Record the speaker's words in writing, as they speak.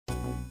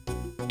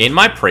In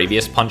my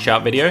previous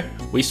Punch-Out video,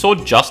 we saw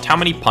just how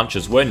many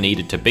punches were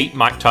needed to beat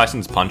Mike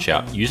Tyson's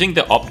Punch-Out using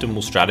the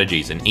optimal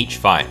strategies in each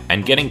fight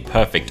and getting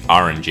perfect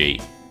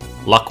RNG.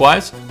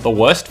 Luckwise, the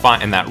worst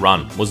fight in that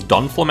run was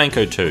Don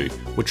Flamenco 2,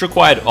 which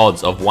required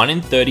odds of 1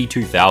 in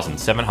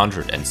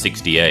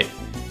 32,768.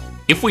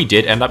 If we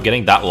did end up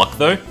getting that luck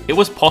though, it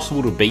was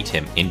possible to beat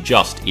him in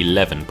just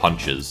 11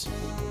 punches.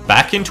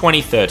 Back in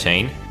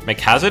 2013,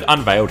 McHazard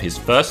unveiled his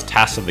first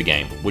TAS of the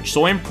game, which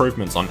saw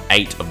improvements on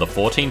 8 of the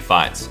 14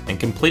 fights and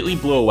completely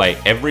blew away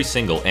every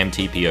single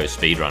MTPO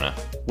speedrunner,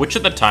 which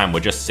at the time were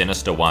just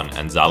Sinister 1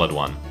 and Zalad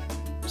 1.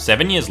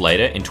 7 years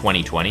later, in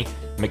 2020,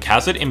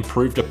 McHazard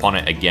improved upon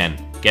it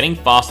again, getting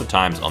faster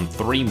times on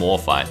 3 more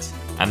fights,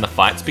 and the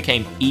fights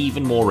became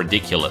even more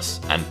ridiculous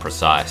and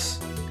precise.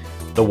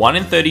 The 1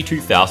 in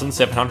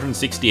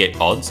 32,768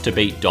 odds to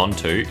beat Don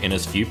 2 in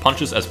as few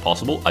punches as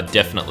possible are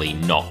definitely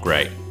not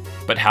great.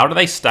 But how do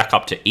they stack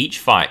up to each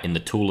fight in the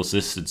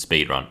tool-assisted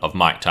speedrun of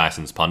Mike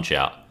Tyson's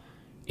Punch-Out?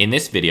 In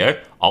this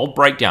video, I'll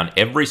break down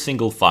every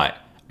single fight,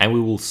 and we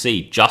will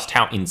see just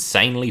how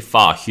insanely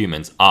far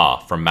humans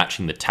are from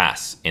matching the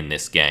TAS in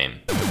this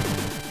game.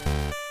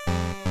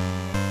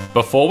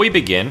 Before we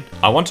begin,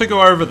 I want to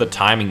go over the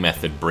timing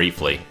method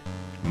briefly.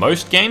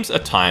 Most games are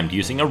timed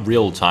using a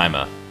real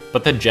timer,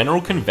 but the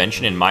general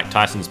convention in Mike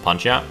Tyson's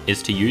Punch-Out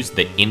is to use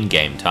the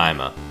in-game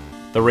timer.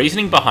 The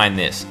reasoning behind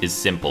this is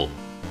simple: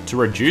 to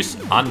reduce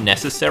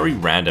unnecessary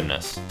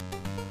randomness.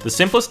 The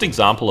simplest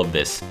example of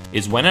this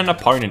is when an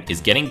opponent is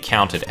getting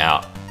counted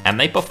out and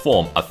they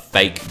perform a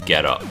fake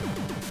get-up.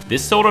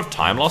 This sort of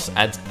time loss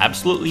adds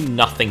absolutely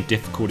nothing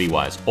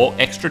difficulty-wise or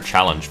extra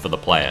challenge for the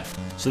player,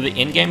 so the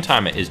in-game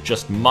timer is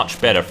just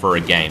much better for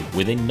a game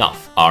with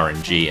enough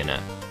RNG in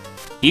it,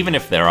 even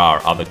if there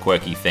are other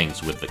quirky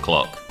things with the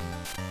clock.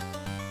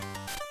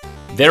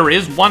 There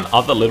is one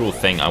other little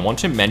thing I want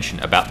to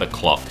mention about the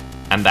clock,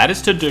 and that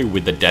is to do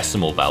with the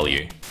decimal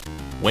value.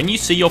 When you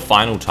see your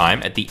final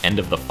time at the end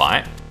of the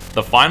fight,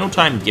 the final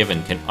time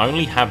given can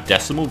only have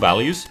decimal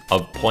values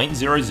of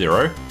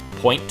 0.00,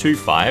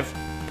 0.25,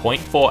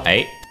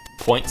 0.48,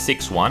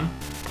 0.61,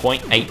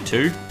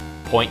 0.82,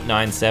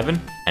 0.97,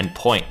 and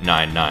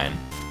 0.99.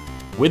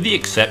 With the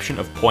exception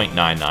of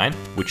 0.99,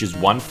 which is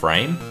 1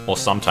 frame, or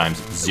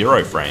sometimes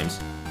 0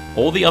 frames,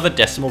 all the other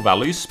decimal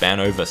values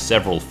span over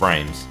several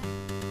frames.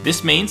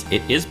 This means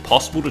it is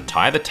possible to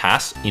tie the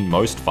TAS in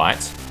most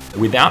fights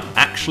without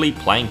actually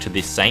playing to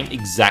the same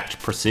exact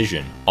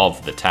precision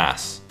of the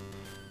TAS.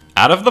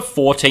 Out of the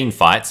 14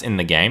 fights in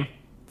the game,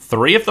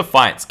 3 of the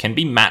fights can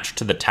be matched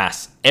to the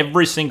TAS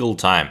every single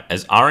time,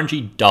 as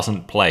RNG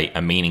doesn't play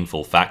a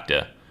meaningful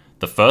factor.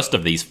 The first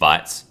of these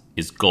fights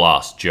is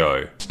Glass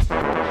Joe.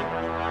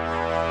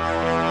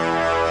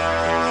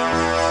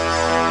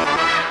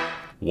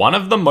 One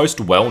of the most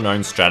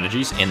well-known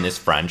strategies in this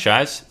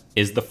franchise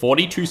is the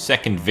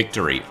 42-second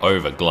victory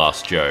over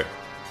Glass Joe.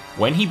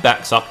 When he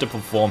backs up to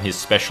perform his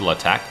special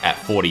attack at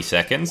 40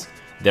 seconds,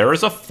 there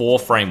is a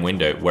 4-frame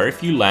window where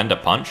if you land a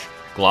punch,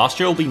 Glass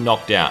Joe will be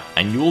knocked out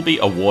and you will be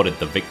awarded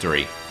the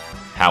victory.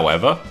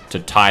 However, to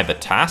tie the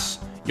TAS,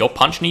 your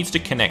punch needs to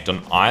connect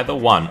on either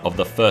one of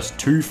the first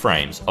 2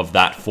 frames of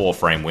that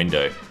 4-frame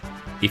window.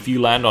 If you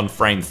land on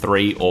frame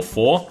 3 or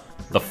 4,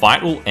 the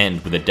fight will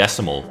end with a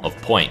decimal of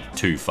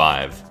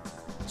 0.25.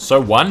 So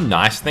one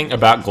nice thing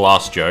about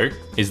Glass Joe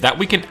is that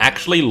we can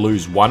actually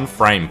lose 1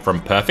 frame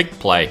from perfect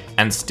play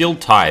and still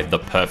tie the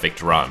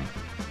perfect run.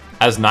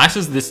 As nice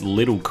as this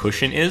little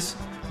cushion is,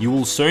 you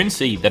will soon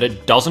see that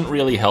it doesn't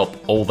really help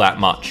all that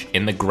much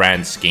in the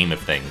grand scheme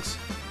of things.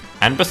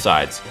 And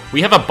besides,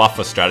 we have a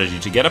buffer strategy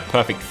to get a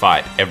perfect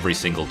fight every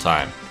single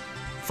time.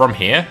 From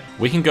here,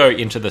 we can go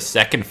into the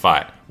second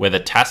fight where the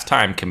TAS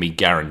time can be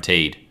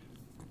guaranteed.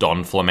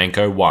 Don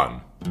Flamenco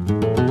 1.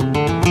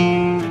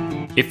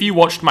 If you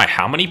watched my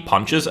how many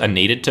punches are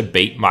needed to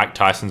beat Mike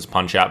Tyson's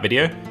Punch-Out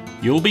video,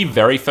 you'll be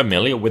very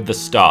familiar with the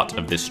start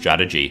of this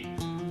strategy.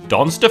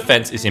 Don's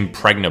defense is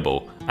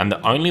impregnable, and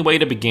the only way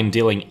to begin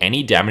dealing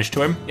any damage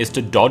to him is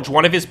to dodge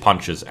one of his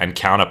punches and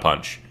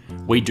counterpunch.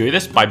 We do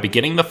this by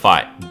beginning the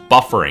fight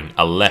buffering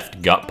a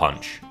left gut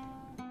punch.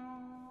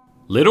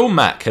 Little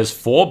Mac has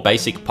 4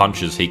 basic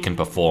punches he can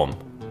perform: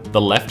 the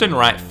left and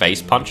right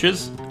face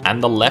punches,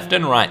 and the left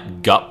and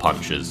right gut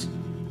punches.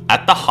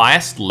 At the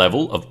highest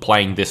level of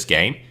playing this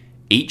game,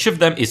 each of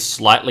them is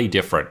slightly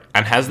different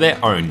and has their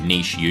own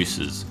niche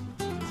uses.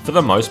 For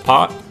the most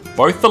part,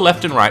 both the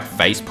left and right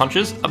face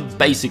punches are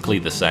basically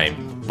the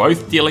same,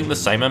 both dealing the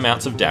same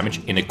amounts of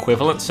damage in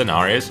equivalent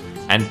scenarios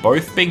and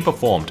both being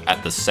performed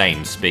at the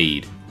same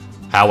speed.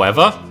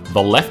 However,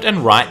 the left and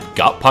right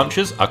gut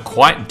punches are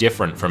quite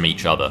different from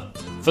each other.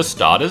 For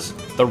starters,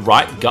 the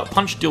right gut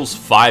punch deals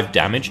 5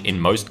 damage in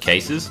most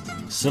cases,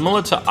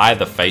 similar to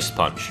either face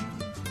punch.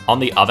 On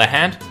the other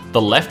hand,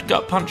 the left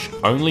gut punch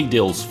only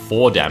deals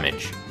 4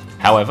 damage.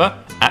 However,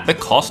 at the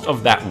cost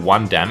of that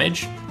 1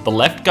 damage, the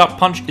left gut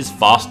punch is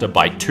faster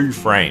by 2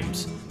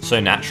 frames, so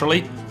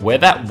naturally, where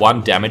that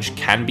 1 damage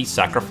can be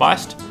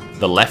sacrificed,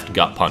 the left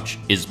gut punch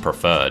is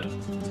preferred.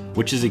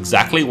 Which is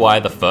exactly why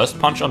the first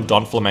punch on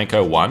Don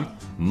Flamenco 1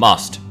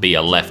 must be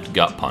a left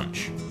gut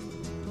punch.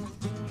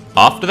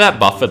 After that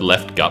buffered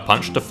left gut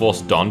punch to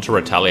force Don to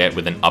retaliate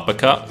with an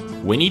uppercut,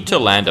 we need to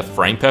land a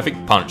frame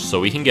perfect punch so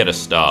we can get a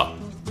star.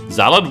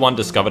 Zalad1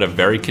 discovered a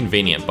very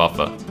convenient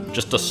buffer,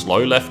 just a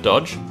slow left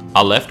dodge,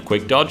 a left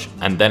quick dodge,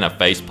 and then a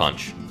face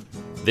punch.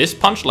 This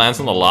punch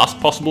lands on the last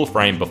possible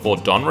frame before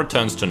Don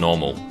returns to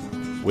normal.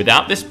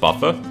 Without this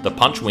buffer, the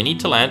punch we need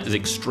to land is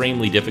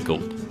extremely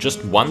difficult, just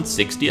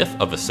 1/60th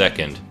of a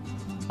second.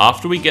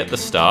 After we get the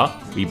star,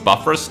 we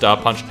buffer a star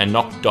punch and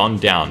knock Don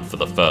down for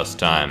the first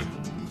time.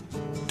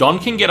 Don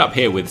can get up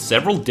here with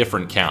several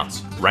different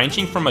counts,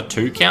 ranging from a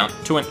 2 count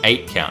to an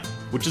 8 count,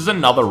 which is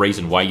another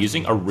reason why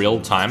using a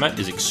real timer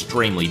is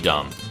extremely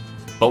dumb.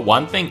 But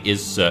one thing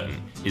is certain,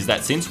 is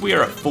that since we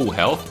are at full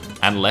health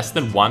and less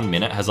than 1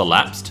 minute has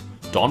elapsed,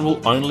 Don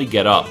will only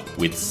get up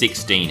with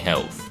 16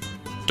 health.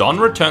 Don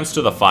returns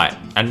to the fight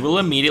and will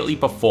immediately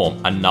perform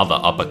another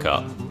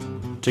uppercut.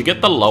 To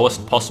get the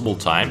lowest possible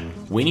time,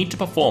 we need to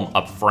perform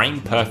a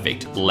frame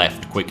perfect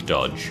left quick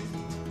dodge.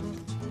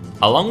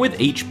 Along with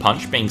each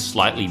punch being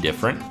slightly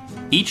different,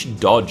 each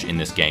dodge in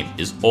this game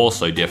is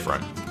also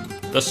different.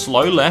 The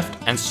slow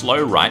left and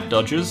slow right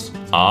dodges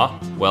are,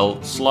 well,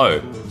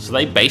 slow, so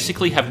they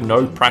basically have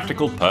no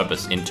practical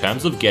purpose in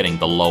terms of getting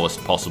the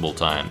lowest possible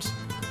times.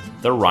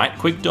 The right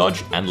quick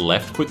dodge and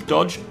left quick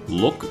dodge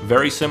look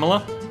very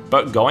similar,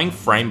 but going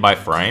frame by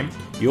frame,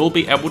 you'll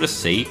be able to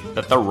see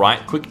that the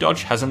right quick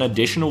dodge has an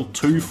additional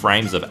 2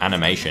 frames of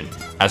animation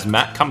as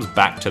Matt comes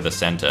back to the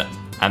center,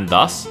 and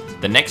thus,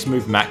 the next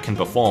move Matt can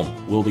perform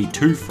will be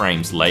 2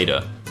 frames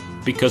later.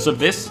 Because of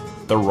this,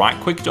 the right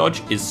quick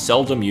dodge is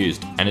seldom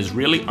used and is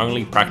really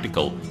only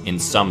practical in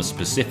some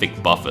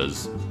specific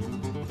buffers.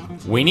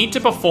 We need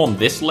to perform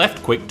this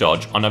left quick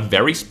dodge on a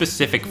very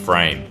specific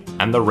frame,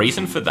 and the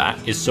reason for that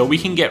is so we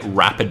can get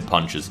rapid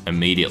punches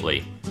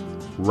immediately.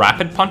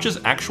 Rapid punches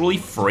actually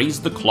freeze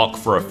the clock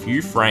for a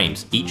few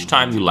frames each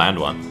time you land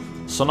one,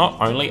 so not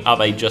only are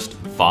they just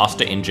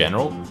faster in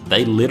general,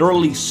 they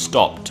literally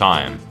stop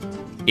time.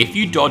 If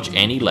you dodge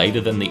any later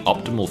than the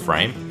optimal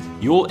frame,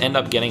 you will end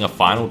up getting a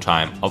final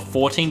time of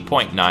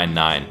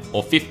 14.99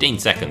 or 15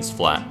 seconds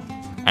flat.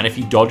 And if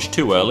you dodge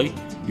too early,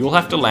 you'll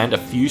have to land a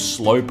few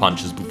slow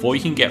punches before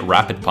you can get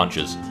rapid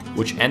punches,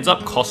 which ends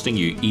up costing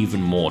you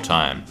even more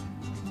time.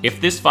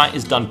 If this fight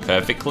is done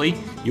perfectly,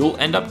 you'll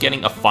end up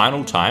getting a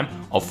final time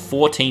of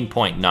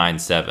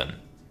 14.97.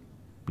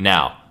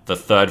 Now, the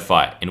third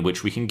fight in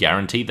which we can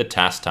guarantee the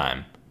task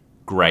time.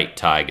 Great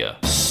Tiger.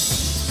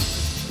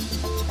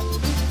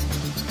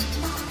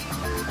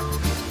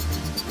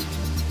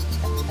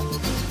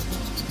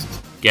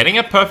 Getting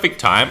a perfect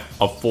time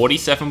of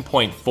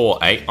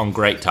 47.48 on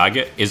Great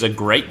Tiger is a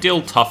great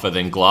deal tougher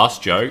than Glass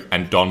Joe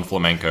and Don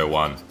Flamenco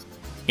 1.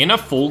 In a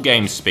full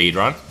game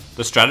speedrun,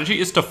 the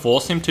strategy is to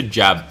force him to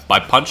jab by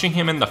punching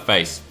him in the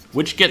face,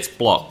 which gets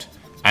blocked,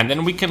 and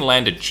then we can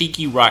land a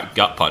cheeky right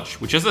gut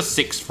punch, which has a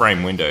 6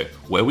 frame window,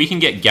 where we can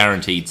get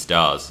guaranteed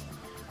stars.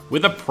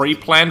 With a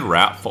pre-planned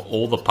route for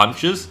all the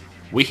punches,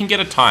 we can get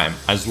a time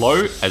as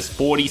low as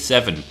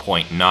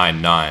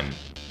 47.99.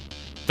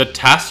 The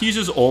TAS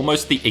uses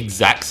almost the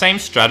exact same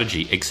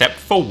strategy except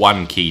for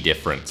one key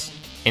difference.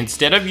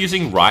 Instead of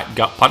using right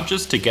gut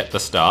punches to get the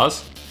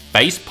stars,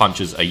 face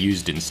punches are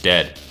used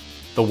instead.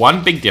 The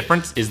one big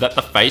difference is that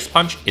the face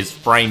punch is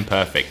frame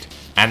perfect,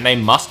 and they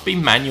must be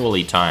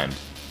manually timed.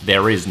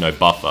 There is no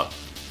buffer.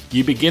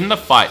 You begin the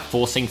fight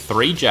forcing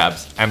 3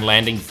 jabs and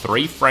landing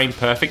 3 frame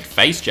perfect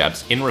face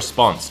jabs in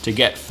response to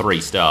get 3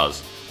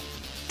 stars.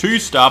 2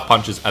 star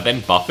punches are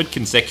then buffered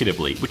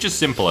consecutively, which is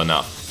simple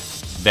enough.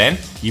 Then,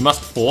 you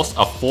must force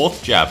a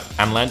 4th jab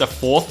and land a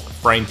 4th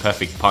frame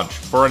perfect punch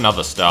for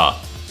another star.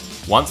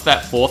 Once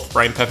that 4th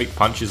frame perfect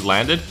punch is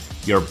landed,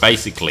 you're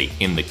basically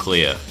in the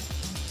clear.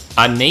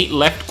 A neat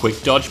left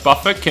quick dodge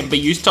buffer can be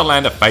used to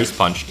land a face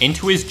punch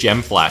into his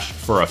gem flash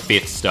for a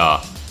 5th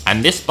star,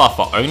 and this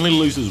buffer only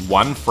loses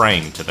 1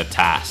 frame to the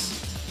TAS.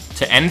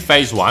 To end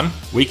phase 1,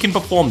 we can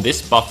perform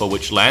this buffer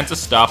which lands a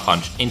star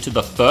punch into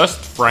the first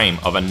frame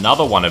of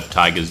another one of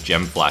Tiger's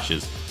gem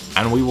flashes,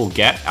 and we will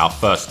get our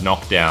first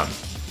knockdown.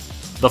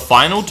 The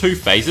final 2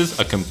 phases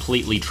are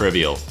completely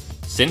trivial.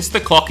 Since the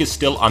clock is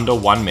still under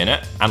 1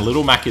 minute and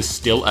Little Mac is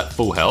still at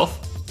full health,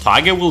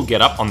 Tiger will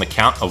get up on the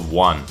count of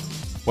 1.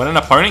 When an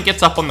opponent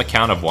gets up on the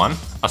count of 1,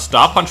 a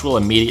star punch will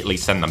immediately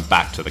send them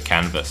back to the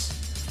canvas.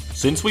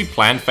 Since we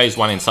planned phase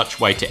 1 in such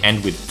a way to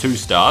end with 2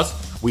 stars,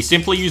 we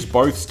simply use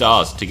both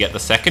stars to get the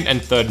 2nd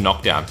and 3rd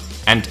knockdown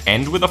and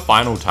end with a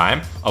final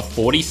time of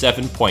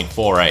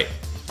 47.48.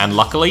 And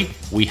luckily,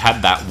 we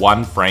had that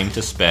 1 frame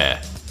to spare.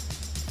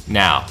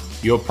 Now,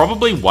 you're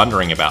probably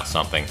wondering about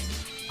something.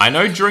 I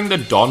know during the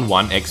Don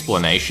 1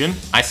 explanation,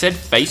 I said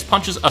face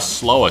punches are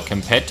slower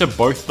compared to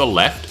both the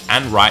left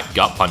and right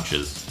gut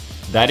punches.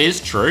 That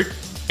is true,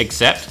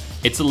 except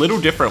it's a little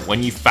different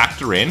when you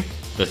factor in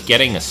the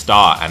getting a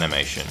star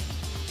animation.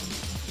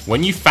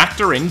 When you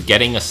factor in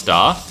getting a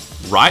star,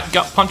 right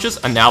gut punches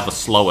are now the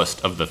slowest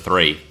of the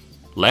 3.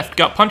 Left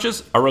gut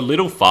punches are a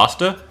little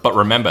faster, but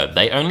remember,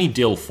 they only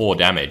deal 4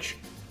 damage.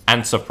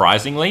 And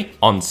surprisingly,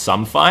 on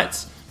some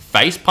fights,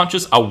 face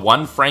punches are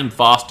 1 frame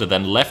faster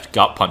than left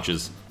gut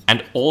punches,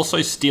 and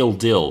also still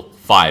deal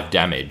 5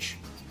 damage.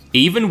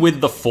 Even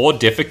with the 4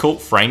 difficult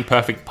frame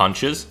perfect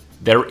punches,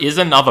 there is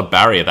another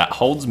barrier that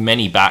holds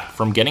many back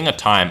from getting a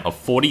time of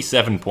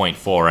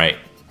 47.48.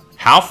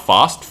 How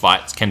fast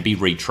fights can be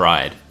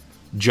retried.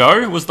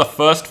 Joe was the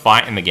first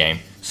fight in the game,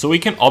 so we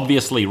can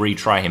obviously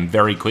retry him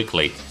very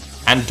quickly,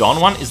 and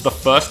Don1 is the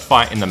first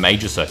fight in the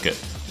major circuit,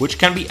 which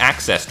can be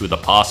accessed with a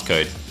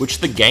passcode, which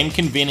the game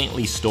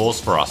conveniently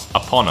stores for us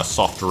upon a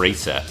soft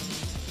reset.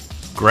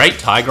 Great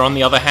Tiger, on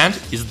the other hand,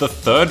 is the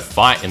third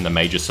fight in the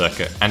major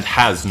circuit and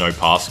has no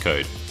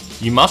passcode.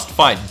 You must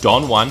fight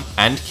Don1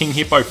 and King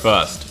Hippo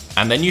first,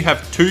 and then you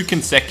have 2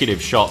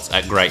 consecutive shots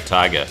at Great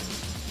Tiger.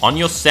 On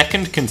your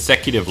second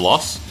consecutive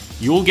loss,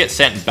 you will get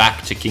sent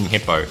back to King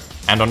Hippo,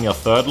 and on your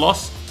third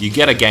loss, you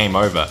get a game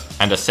over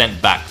and are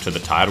sent back to the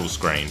title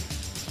screen.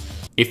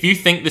 If you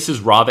think this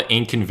is rather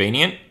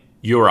inconvenient,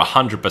 you're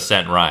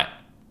 100% right.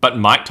 But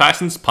Mike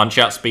Tyson's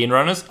Punch-Out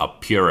speedrunners are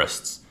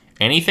purists.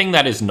 Anything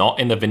that is not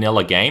in the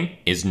vanilla game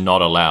is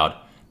not allowed.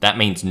 That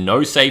means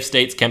no save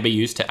states can be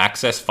used to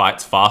access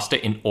fights faster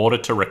in order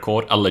to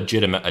record a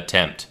legitimate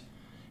attempt.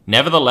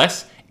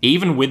 Nevertheless,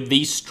 even with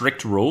these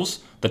strict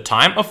rules, the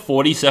time of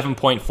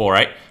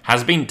 47.48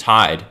 has been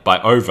tied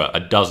by over a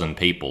dozen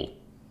people.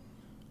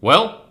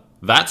 Well,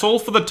 that's all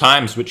for the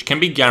times which can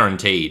be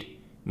guaranteed.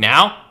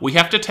 Now, we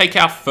have to take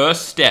our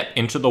first step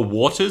into the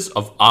waters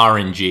of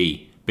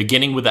RNG,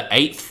 beginning with the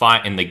 8th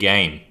fight in the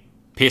game,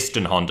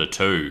 Piston Honda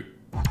 2.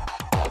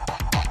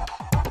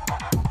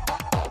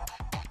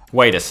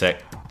 Wait a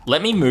sec,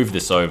 let me move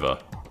this over.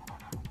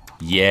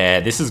 Yeah,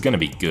 this is gonna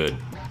be good.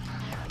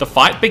 The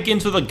fight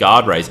begins with a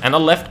guard raise and a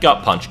left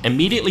gut punch,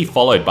 immediately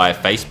followed by a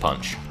face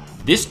punch.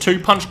 This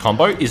 2-punch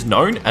combo is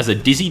known as a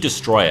Dizzy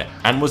Destroyer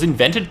and was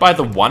invented by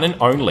the one and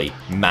only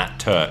Matt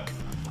Turk.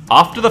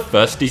 After the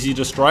first Dizzy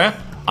Destroyer,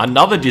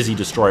 another Dizzy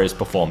Destroyer is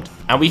performed,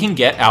 and we can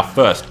get our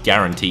first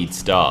guaranteed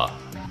star.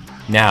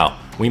 Now,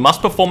 we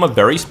must perform a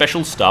very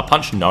special star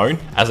punch known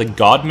as a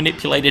guard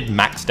manipulated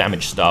max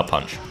damage star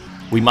punch.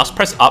 We must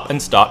press up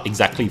and start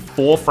exactly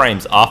 4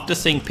 frames after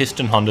seeing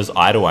Piston Honda's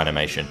idle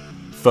animation.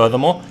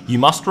 Furthermore, you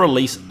must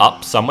release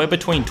up somewhere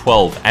between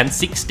 12 and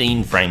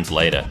 16 frames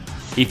later.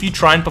 If you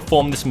try and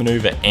perform this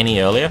maneuver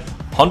any earlier,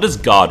 Honda's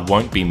guard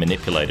won't be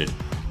manipulated,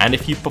 and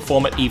if you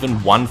perform it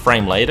even 1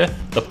 frame later,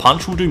 the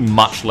punch will do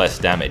much less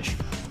damage.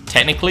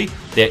 Technically,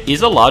 there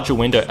is a larger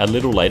window a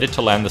little later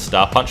to land the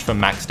star punch for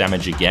max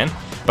damage again,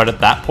 but at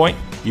that point,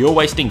 you're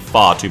wasting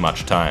far too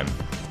much time.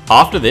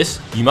 After this,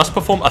 you must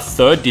perform a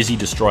 3rd Dizzy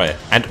Destroyer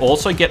and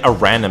also get a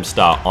random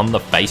star on the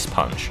face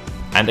punch.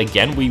 And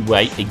again, we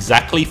wait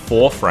exactly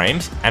 4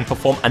 frames and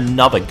perform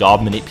another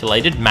guard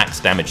manipulated max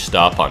damage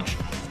star punch.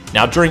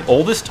 Now during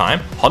all this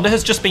time, Honda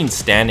has just been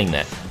standing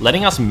there,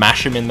 letting us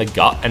mash him in the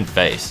gut and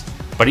face.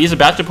 But he is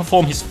about to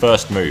perform his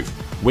first move,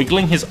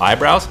 wiggling his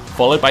eyebrows,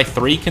 followed by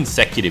 3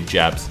 consecutive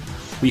jabs.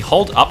 We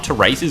hold up to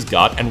raise his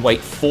guard and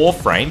wait 4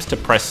 frames to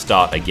press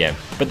start again,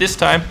 but this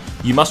time,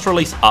 you must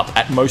release up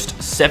at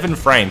most 7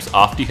 frames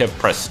after you have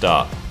pressed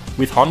start.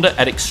 With Honda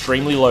at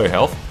extremely low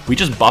health, we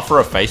just buffer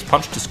a face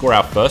punch to score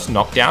our first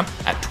knockdown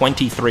at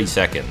 23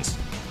 seconds.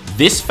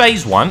 This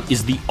phase 1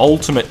 is the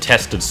ultimate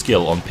test of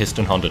skill on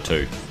Piston Honda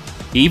 2.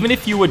 Even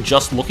if you were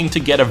just looking to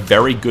get a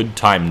very good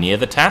time near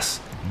the TAS,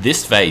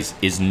 this phase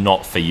is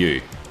not for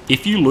you.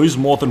 If you lose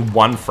more than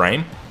 1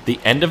 frame, the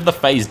end of the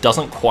phase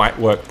doesn't quite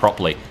work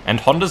properly, and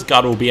Honda's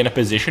guard will be in a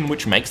position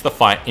which makes the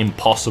fight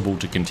impossible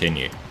to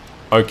continue.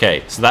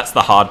 Okay, so that's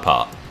the hard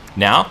part.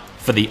 Now,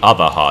 for the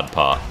other hard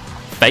part.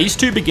 Phase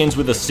 2 begins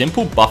with a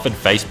simple buffered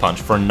face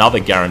punch for another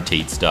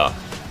guaranteed star.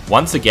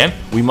 Once again,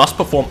 we must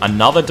perform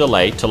another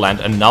delay to land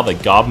another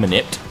guard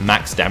manipped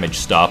max damage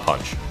star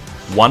punch.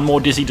 1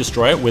 more Dizzy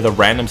Destroyer with a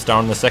random star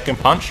on the second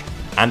punch,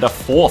 and a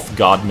 4th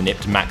guard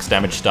manipped max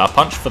damage star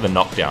punch for the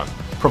knockdown,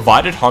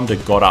 provided Honda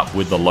got up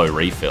with the low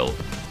refill.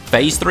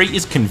 Phase 3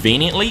 is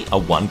conveniently a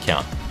 1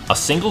 count. A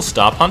single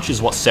star punch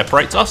is what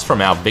separates us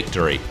from our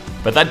victory,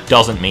 but that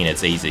doesn't mean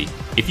it's easy.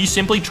 If you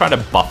simply try to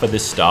buffer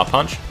this star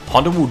punch,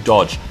 Honda will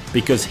dodge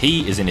because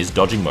he is in his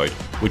dodging mode,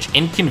 which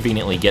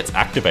inconveniently gets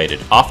activated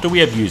after we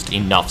have used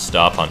enough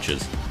star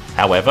punches.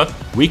 However,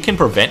 we can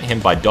prevent him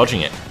by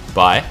dodging it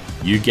by,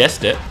 you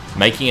guessed it,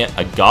 making it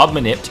a guard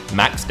manipped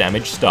max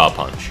damage star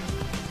punch.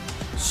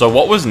 So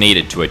what was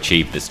needed to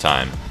achieve this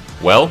time?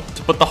 Well,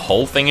 to put the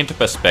whole thing into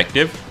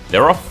perspective,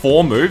 there are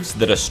 4 moves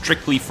that are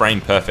strictly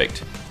frame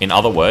perfect. In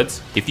other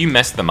words, if you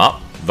mess them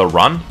up, the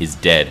run is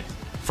dead.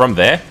 From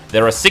there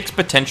are 6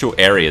 potential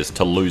areas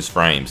to lose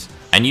frames,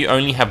 and you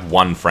only have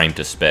 1 frame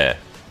to spare.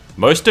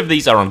 Most of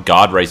these are on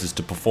guard raises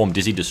to perform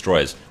Dizzy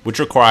Destroyers, which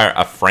require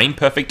a frame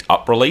perfect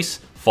up release,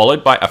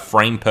 followed by a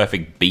frame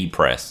perfect B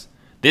press.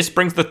 This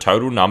brings the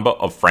total number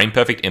of frame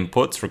perfect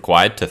inputs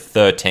required to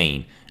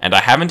 13, and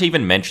I haven't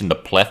even mentioned the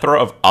plethora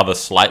of other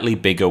slightly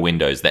bigger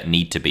windows that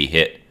need to be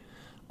hit.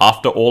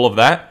 After all of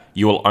that,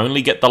 you will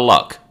only get the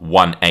luck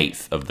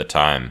 1/8 of the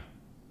time.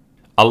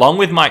 Along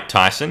with Mike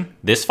Tyson,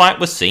 this fight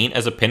was seen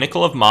as a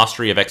pinnacle of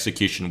mastery of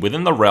execution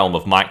within the realm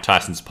of Mike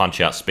Tyson's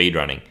Punch-Out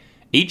speedrunning.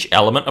 Each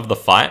element of the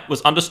fight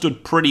was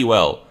understood pretty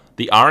well.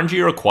 The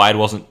RNG required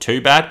wasn't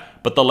too bad,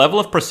 but the level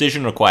of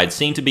precision required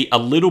seemed to be a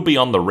little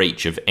beyond the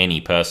reach of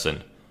any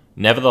person.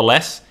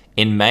 Nevertheless,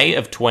 in May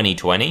of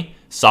 2020,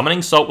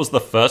 Summoning Salt was the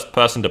first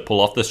person to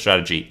pull off the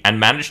strategy and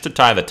managed to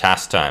tie the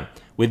task time,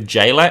 with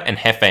Jayla and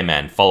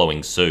Hefeman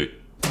following suit.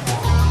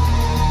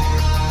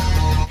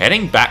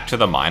 Heading back to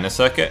the minor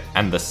circuit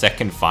and the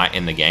second fight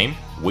in the game,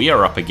 we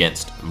are up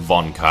against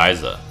Von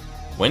Kaiser.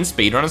 When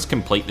speedrunners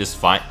complete this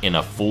fight in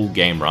a full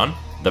game run,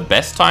 the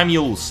best time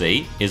you will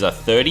see is a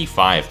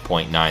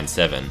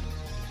 35.97.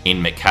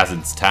 In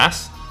McHazard's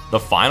task, the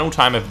final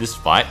time of this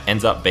fight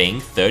ends up being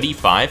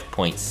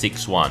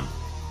 35.61.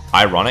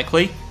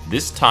 Ironically,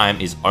 this time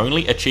is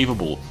only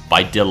achievable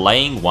by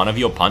delaying one of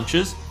your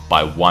punches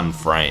by 1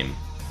 frame.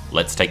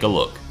 Let's take a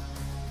look.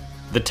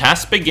 The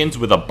task begins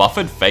with a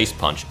buffered face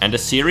punch and a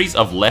series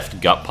of left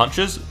gut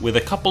punches with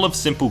a couple of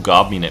simple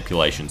guard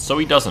manipulations so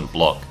he doesn't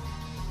block.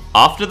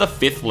 After the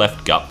 5th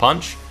left gut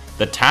punch,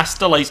 the task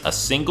delays a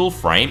single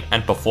frame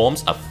and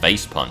performs a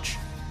face punch.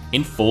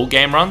 In full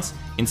game runs,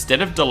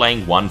 instead of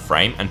delaying 1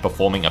 frame and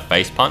performing a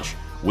face punch,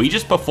 we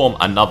just perform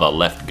another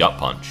left gut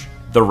punch.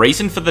 The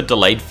reason for the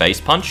delayed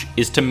face punch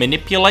is to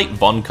manipulate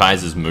Von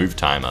Kaiser's move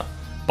timer.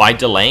 By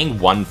delaying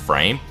 1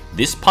 frame,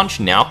 this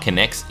punch now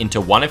connects into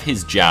one of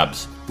his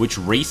jabs, which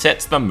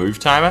resets the move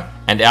timer,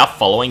 and our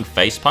following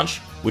face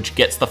punch, which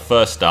gets the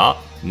first star,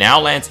 now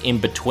lands in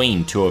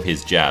between 2 of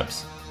his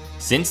jabs.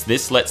 Since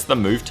this lets the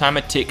move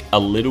timer tick a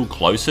little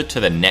closer to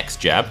the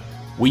next jab,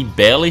 we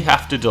barely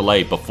have to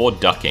delay before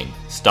ducking,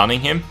 stunning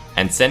him,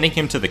 and sending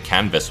him to the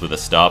canvas with a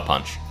star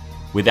punch.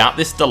 Without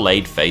this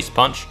delayed face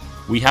punch,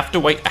 we have to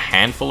wait a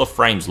handful of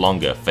frames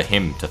longer for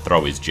him to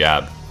throw his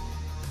jab.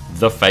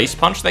 The face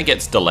punch that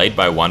gets delayed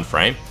by 1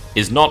 frame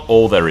is not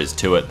all there is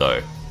to it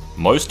though.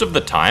 Most of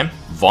the time,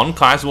 Von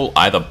Kaiser will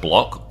either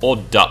block or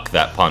duck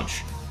that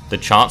punch. The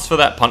chance for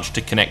that punch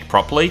to connect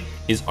properly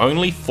is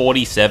only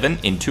 47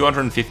 in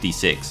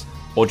 256,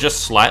 or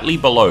just slightly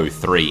below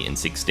 3 in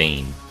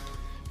 16.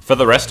 For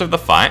the rest of the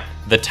fight,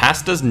 the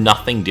task does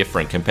nothing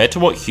different compared to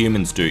what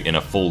humans do in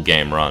a full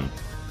game run.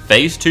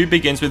 Phase 2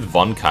 begins with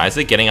Von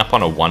Kaiser getting up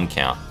on a 1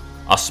 count,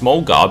 a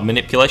small guard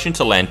manipulation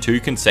to land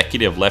 2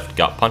 consecutive left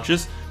gut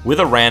punches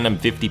with a random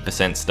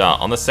 50% star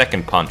on the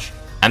second punch,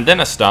 and then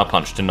a star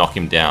punch to knock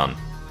him down.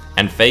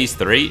 And phase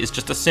 3 is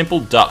just a simple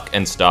duck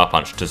and star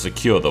punch to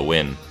secure the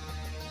win.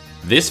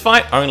 This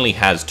fight only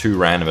has 2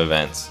 random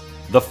events,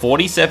 the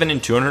 47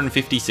 in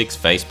 256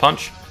 face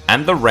punch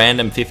and the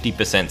random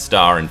 50%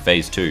 star in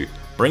phase 2,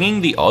 bringing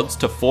the odds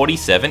to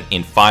 47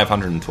 in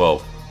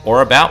 512,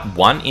 or about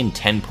 1 in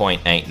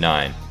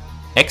 10.89.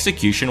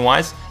 Execution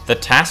wise, the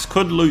task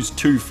could lose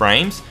 2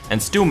 frames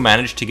and still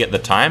manage to get the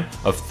time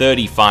of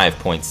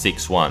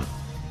 35.61.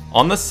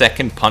 On the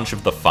second punch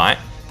of the fight,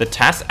 the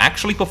task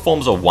actually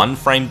performs a 1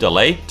 frame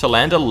delay to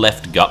land a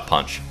left gut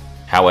punch.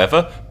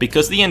 However,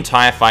 because the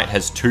entire fight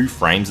has 2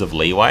 frames of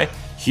leeway,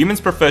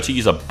 humans prefer to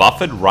use a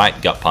buffered right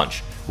gut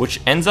punch,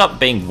 which ends up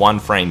being 1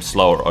 frame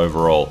slower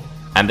overall,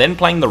 and then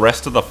playing the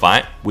rest of the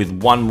fight with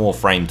 1 more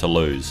frame to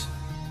lose.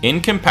 In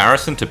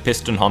comparison to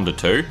Piston Honda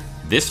 2,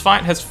 this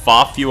fight has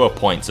far fewer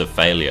points of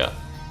failure.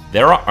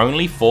 There are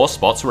only 4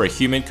 spots where a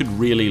human could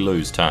really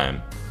lose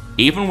time.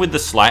 Even with the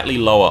slightly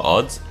lower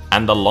odds,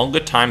 and the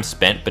longer time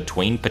spent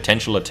between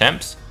potential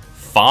attempts,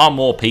 far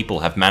more people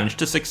have managed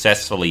to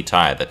successfully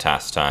tie the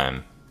task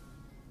time.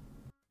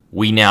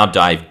 We now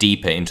dive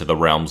deeper into the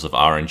realms of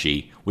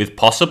RNG, with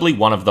possibly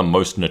one of the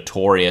most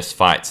notorious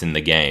fights in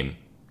the game,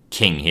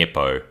 King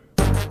Hippo.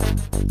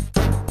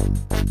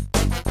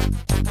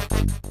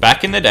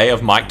 Back in the day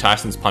of Mike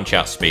Tyson's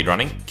Punch-Out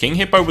speedrunning, King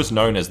Hippo was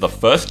known as the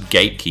first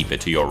gatekeeper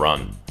to your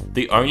run.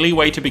 The only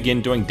way to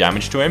begin doing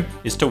damage to him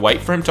is to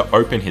wait for him to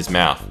open his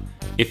mouth.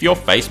 If your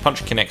face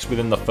punch connects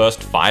within the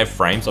first 5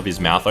 frames of his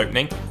mouth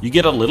opening, you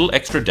get a little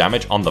extra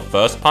damage on the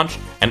first punch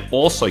and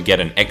also get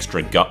an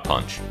extra gut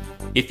punch.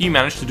 If you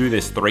manage to do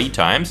this 3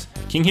 times,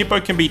 King Hippo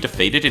can be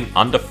defeated in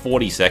under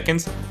 40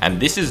 seconds, and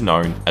this is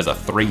known as a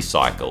 3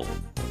 cycle.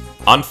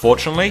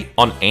 Unfortunately,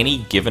 on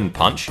any given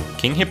punch,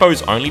 King Hippo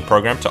is only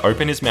programmed to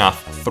open his mouth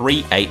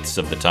 3/8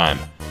 of the time.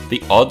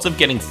 The odds of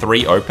getting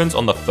 3 opens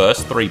on the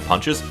first 3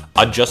 punches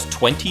are just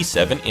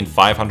 27 in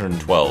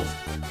 512,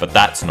 but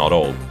that's not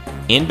all.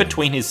 In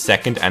between his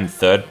second and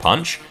third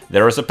punch,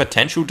 there is a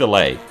potential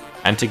delay,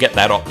 and to get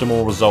that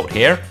optimal result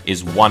here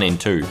is 1 in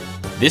 2.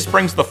 This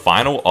brings the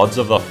final odds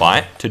of the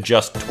fight to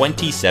just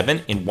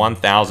 27 in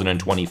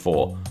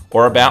 1024,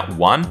 or about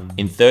 1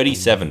 in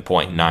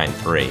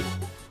 37.93.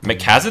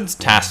 McHazard's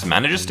task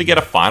manages to get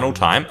a final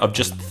time of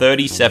just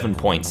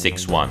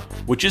 37.61,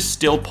 which is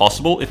still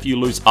possible if you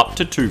lose up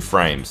to 2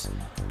 frames.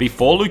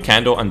 Before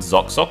Lucandor and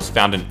Zoxox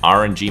found an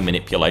RNG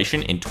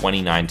manipulation in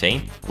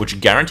 2019,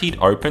 which guaranteed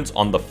opens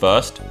on the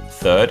first,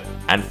 third,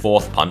 and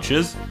fourth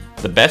punches,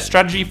 the best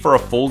strategy for a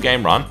full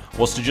game run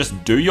was to just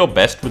do your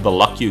best with the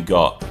luck you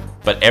got.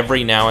 But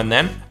every now and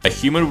then, a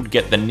human would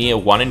get the near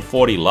 1 in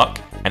 40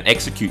 luck and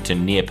execute to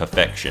near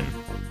perfection.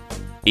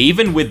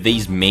 Even with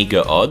these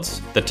meager odds,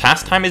 the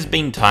task time has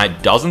been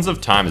tied dozens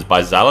of times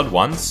by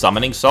Zalad1,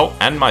 Summoning Salt,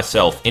 and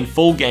myself in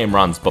full game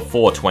runs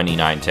before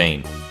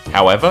 2019.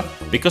 However,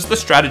 because the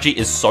strategy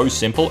is so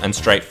simple and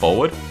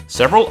straightforward,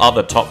 several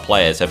other top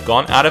players have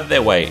gone out of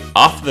their way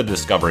after the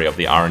discovery of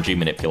the RNG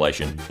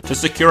manipulation to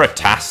secure a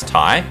task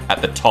tie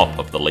at the top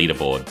of the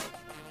leaderboard.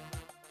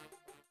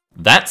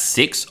 That's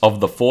 6 of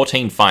the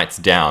 14 fights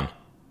down,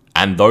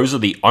 and those are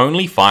the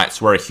only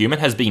fights where a human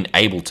has been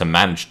able to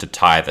manage to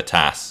tie the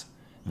tasks.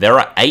 There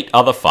are 8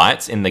 other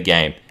fights in the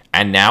game,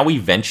 and now we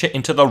venture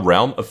into the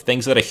realm of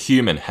things that a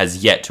human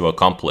has yet to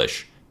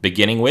accomplish,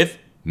 beginning with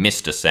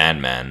Mr.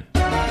 Sandman.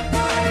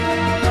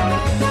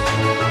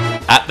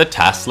 At the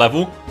task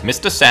level,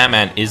 Mr.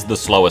 Sandman is the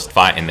slowest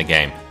fight in the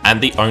game, and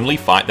the only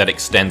fight that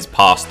extends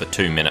past the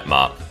 2-minute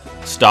mark.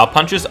 Star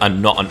Punches are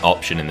not an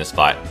option in this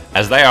fight,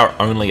 as they are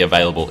only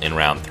available in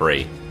round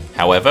 3.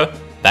 However,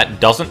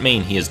 that doesn't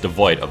mean he is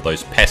devoid of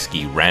those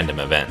pesky random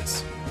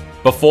events.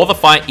 Before the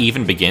fight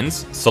even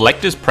begins,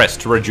 select is pressed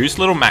to reduce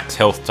Little Mac's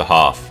health to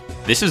half.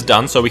 This is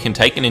done so we can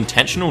take an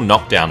intentional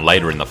knockdown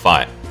later in the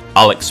fight.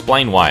 I'll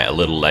explain why a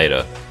little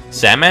later.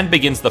 Sandman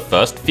begins the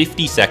first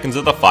 50 seconds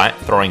of the fight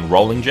throwing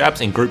rolling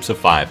jabs in groups of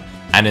 5,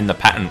 and in the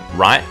pattern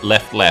right,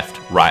 left,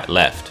 right,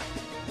 left.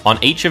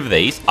 On each of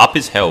these, up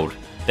is held,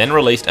 then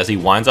released as he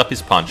winds up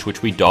his punch,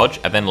 which we dodge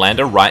and then land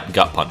a right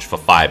gut punch for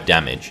 5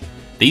 damage.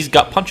 These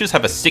gut punches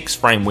have a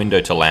 6-frame window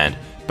to land,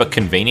 but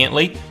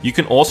conveniently, you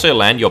can also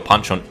land your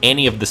punch on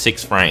any of the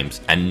 6 frames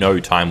and no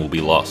time will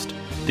be lost.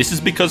 This is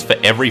because for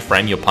every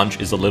frame your punch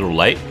is a little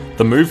late,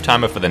 the move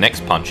timer for the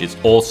next punch is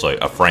also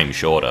a frame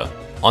shorter.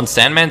 On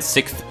Sandman's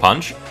 6th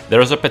punch,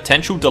 there is a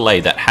potential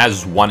delay that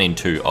has 1 in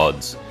 2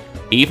 odds.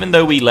 Even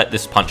though we let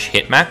this punch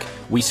hit Mac,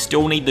 we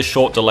still need the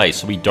short delay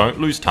so we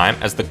don't lose time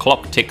as the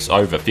clock ticks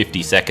over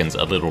 50 seconds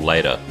a little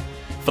later.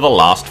 For the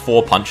last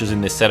 4 punches in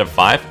this set of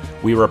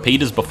 5, we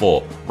repeat as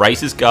before, raise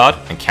his guard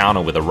and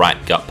counter with a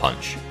right gut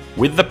punch.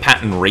 With the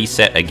pattern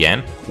reset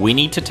again, we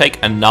need to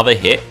take another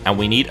hit and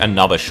we need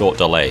another short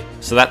delay,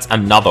 so that's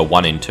another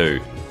 1 in 2.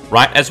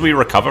 Right as we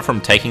recover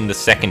from taking the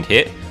second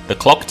hit, the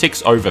clock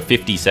ticks over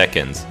 50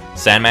 seconds,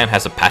 Sandman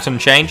has a pattern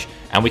change,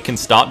 and we can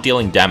start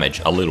dealing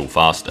damage a little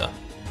faster.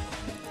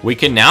 We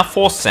can now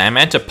force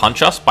Sandman to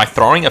punch us by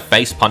throwing a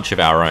face punch of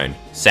our own.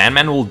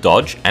 Sandman will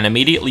dodge and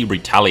immediately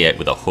retaliate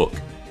with a hook.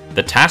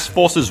 The task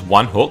forces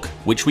 1 hook,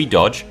 which we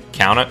dodge,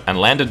 counter, and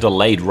land a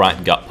delayed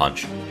right gut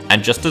punch.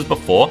 And just as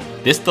before,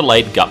 this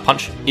delayed gut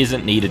punch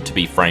isn't needed to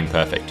be frame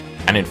perfect,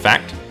 and in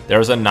fact, there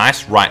is a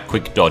nice right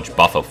quick dodge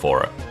buffer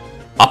for it.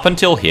 Up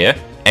until here,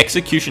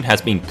 execution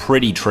has been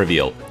pretty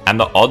trivial, and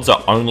the odds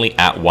are only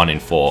at 1 in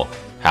 4.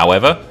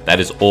 However, that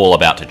is all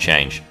about to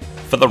change.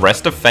 For the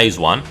rest of phase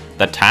 1,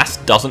 the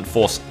task doesn't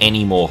force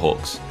any more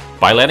hooks.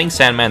 By letting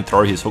Sandman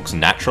throw his hooks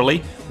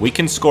naturally, we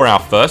can score our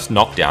first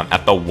knockdown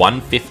at the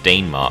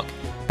 1:15 mark,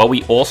 but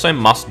we also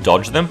must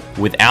dodge them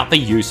without the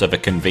use of a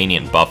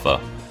convenient buffer.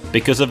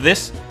 Because of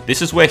this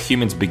is where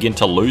humans begin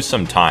to lose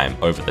some time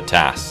over the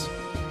tasks.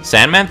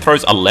 Sandman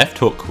throws a left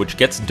hook which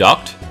gets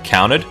ducked,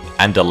 countered,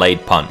 and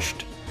delayed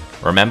punched.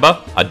 Remember,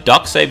 a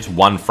duck saves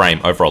 1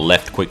 frame over a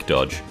left quick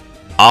dodge.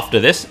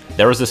 After this,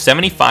 there is a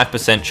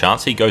 75%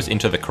 chance he goes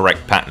into the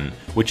correct pattern,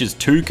 which is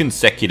 2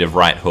 consecutive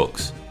right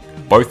hooks.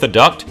 Both are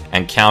ducked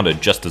and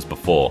countered just as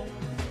before.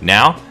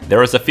 Now,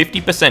 there is a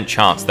 50%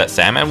 chance that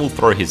Sandman will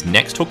throw his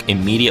next hook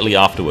immediately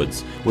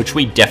afterwards, which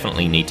we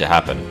definitely need to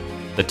happen.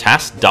 The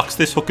task ducks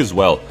this hook as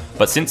well,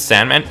 but since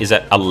Sandman is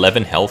at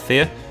 11 health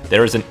here,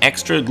 there is an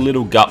extra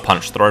little gut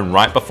punch thrown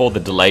right before the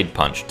delayed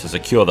punch to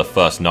secure the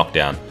first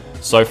knockdown.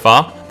 So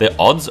far, the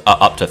odds are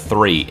up to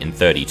 3 in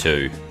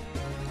 32.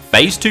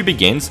 Phase 2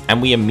 begins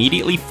and we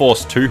immediately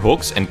force 2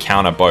 hooks and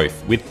counter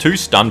both, with 2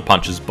 stun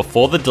punches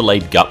before the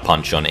delayed gut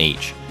punch on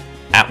each.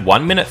 At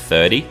 1 minute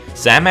 30,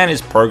 Sandman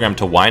is programmed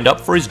to wind up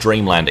for his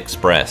Dreamland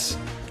Express.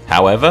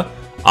 However,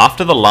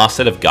 after the last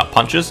set of gut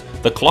punches,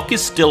 the clock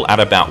is still at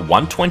about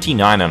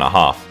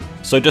 129.5,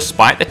 so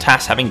despite the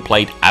task having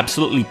played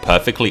absolutely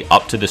perfectly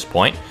up to this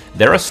point,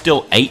 there are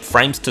still 8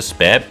 frames to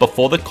spare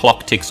before the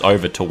clock ticks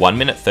over to 1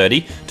 minute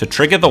 30 to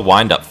trigger the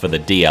wind up for the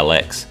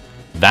DLX.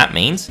 That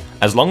means,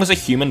 as long as a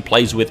human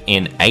plays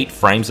within 8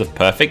 frames of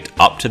perfect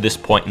up to this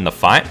point in the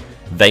fight,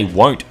 they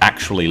won't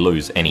actually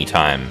lose any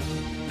time.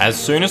 As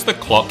soon as the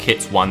clock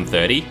hits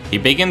 1:30, he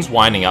begins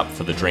winding up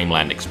for the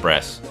Dreamland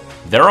Express.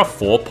 There are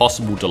 4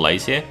 possible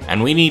delays here,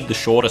 and we need the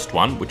shortest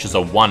one, which is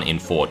a 1 in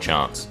 4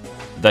 chance.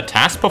 The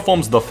task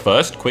performs the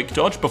first quick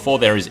dodge before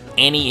there is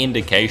any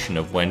indication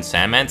of when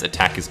Sandman's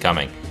attack is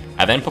coming,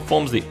 and then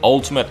performs the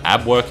ultimate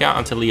ab workout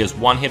until he is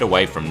 1 hit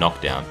away from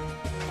knockdown.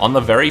 On the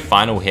very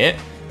final hit,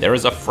 there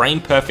is a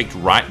frame perfect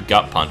right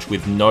gut punch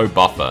with no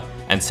buffer,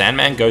 and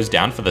Sandman goes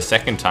down for the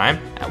second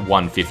time at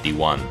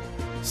 1:51.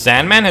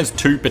 Sandman has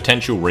 2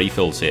 potential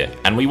refills here,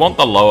 and we want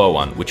the lower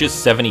one, which is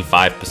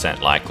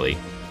 75% likely.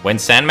 When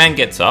Sandman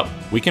gets up,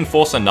 we can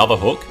force another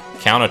hook,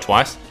 counter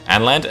twice,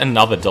 and land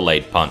another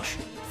delayed punch.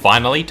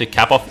 Finally, to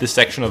cap off this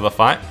section of the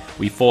fight,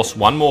 we force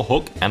 1 more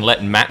hook and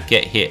let Matt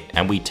get hit,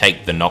 and we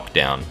take the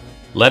knockdown.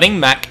 Letting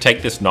Mac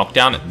take this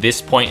knockdown at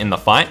this point in the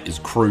fight is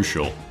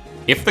crucial.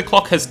 If the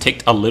clock has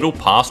ticked a little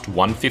past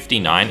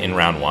 1:59 in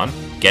round 1,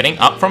 getting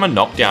up from a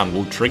knockdown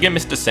will trigger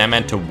Mr.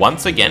 Sandman to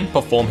once again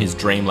perform his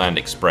Dreamland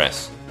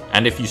Express.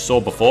 And if you saw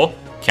before,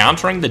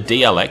 countering the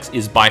DLX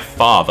is by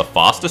far the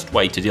fastest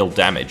way to deal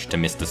damage to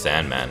Mr.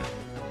 Sandman.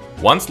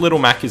 Once Little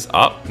Mac is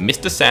up,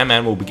 Mr.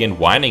 Sandman will begin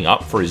winding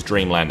up for his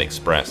Dreamland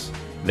Express.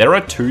 There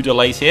are 2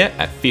 delays here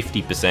at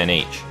 50%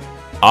 each.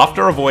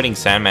 After avoiding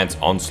Sandman's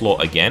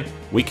onslaught again,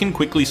 we can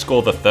quickly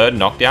score the 3rd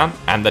knockdown,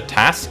 and the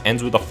task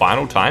ends with a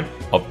final time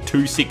of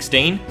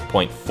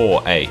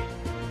 2:16.48.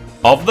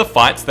 Of the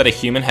fights that a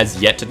human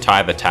has yet to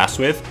tie the task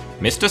with,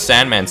 Mr.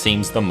 Sandman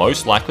seems the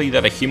most likely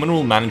that a human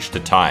will manage to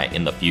tie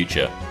in the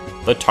future.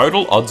 The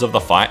total odds of the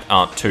fight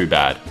aren't too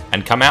bad,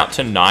 and come out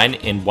to 9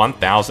 in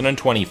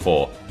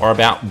 1024, or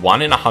about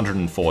 1 in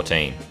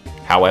 114.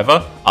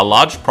 However, a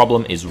large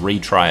problem is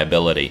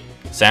retryability.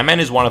 Sandman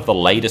is one of the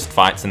latest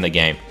fights in the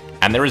game,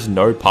 and there is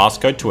no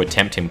passcode to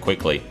attempt him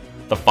quickly.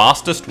 The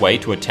fastest way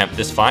to attempt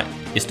this fight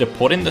is to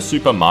put in the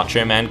Super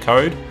Macho Man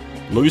code,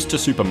 lose to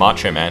Super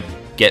Macho Man,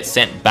 get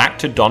sent back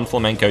to Don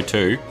Flamenco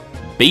 2,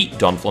 beat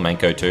Don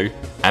Flamenco 2,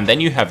 and then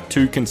you have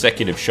 2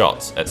 consecutive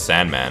shots at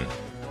Sandman.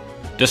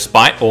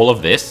 Despite all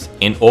of this,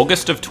 in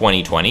August of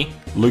 2020,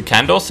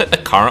 Lucandor set the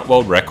current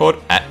world record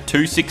at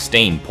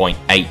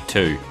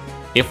 2:16.82.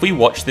 If we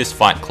watch this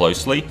fight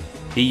closely,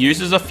 he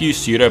uses a few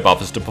pseudo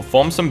buffers to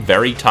perform some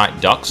very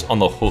tight ducks on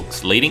the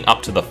hooks leading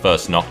up to the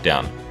first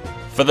knockdown.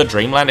 For the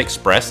Dreamland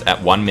Express at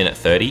 1 minute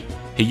 30,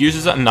 he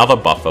uses another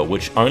buffer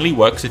which only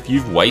works if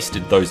you've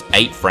wasted those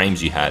 8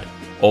 frames you had,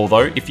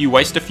 although if you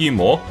waste a few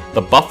more,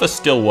 the buffer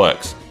still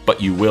works,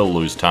 but you will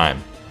lose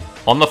time.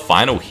 On the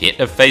final hit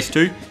of Phase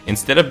 2,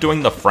 instead of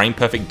doing the frame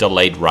perfect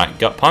delayed right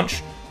gut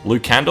punch,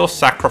 Lucandor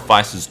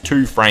sacrifices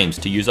 2 frames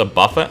to use a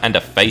buffer and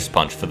a face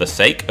punch for the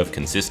sake of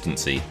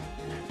consistency.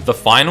 The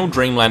final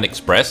Dreamland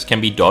Express can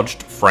be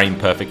dodged frame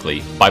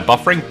perfectly by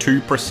buffering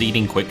 2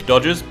 preceding quick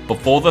dodges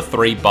before the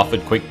 3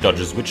 buffered quick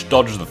dodges which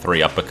dodge the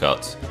 3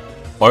 uppercuts.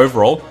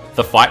 Overall,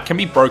 the fight can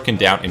be broken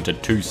down into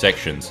 2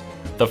 sections.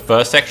 The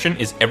first section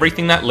is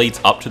everything that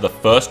leads up to the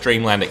first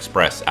Dreamland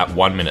Express at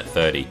 1 minute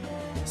 30.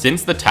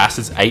 Since the TAS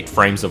is 8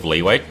 frames of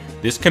leeway,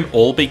 this can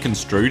all be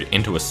construed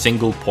into a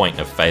single point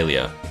of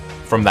failure.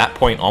 From that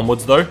point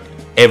onwards though,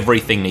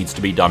 everything needs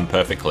to be done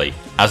perfectly,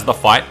 as the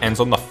fight ends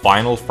on the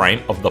final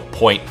frame of the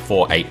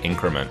 0.48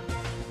 increment.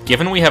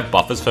 Given we have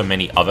buffers for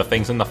many other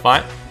things in the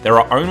fight, there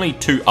are only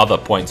 2 other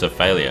points of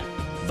failure.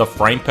 The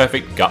frame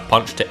perfect gut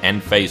punch to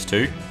end Phase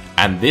 2,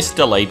 and this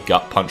delayed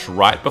gut punch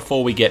right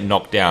before we get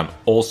knocked down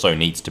also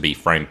needs to be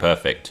frame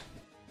perfect.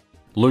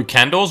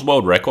 Lucandor's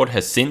world record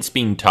has since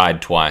been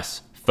tied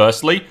twice.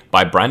 Firstly,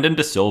 by Brandon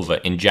De Silva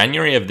in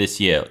January of this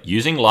year,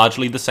 using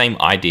largely the same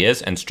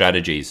ideas and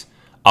strategies.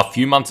 A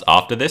few months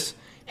after this,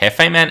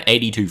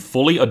 Hefeman82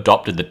 fully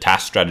adopted the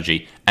TAS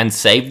strategy and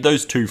saved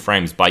those 2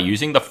 frames by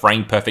using the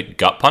frame perfect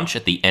gut punch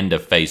at the end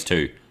of Phase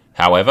 2.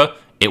 However,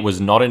 it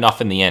was not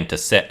enough in the end to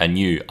set a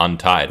new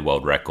untied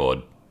world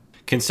record.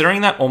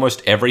 Considering that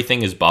almost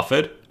everything is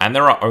buffered, and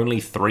there are only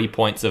 3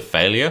 points of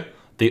failure,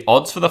 the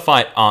odds for the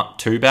fight aren't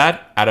too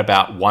bad at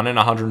about 1 in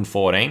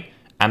 114,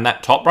 and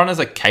that top runners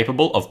are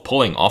capable of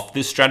pulling off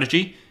this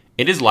strategy,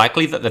 it is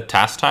likely that the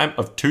TAS time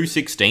of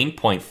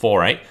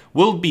 2:16.48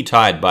 will be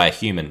tied by a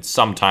human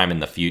sometime in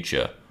the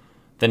future.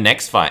 The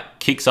next fight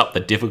kicks up the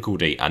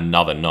difficulty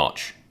another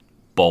notch.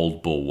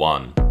 Bold Bull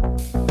 1.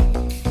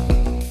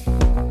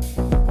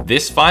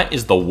 This fight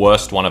is the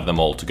worst one of them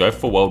all to go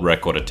for world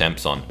record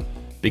attempts on.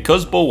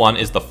 Because Bull 1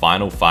 is the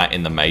final fight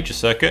in the major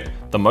circuit,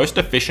 the most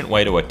efficient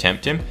way to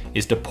attempt him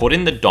is to put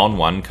in the Don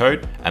 1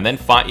 code and then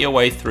fight your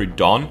way through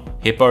Don,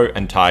 Hippo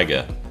and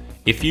Tiger.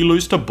 If you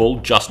lose to Bull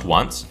just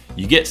once,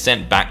 you get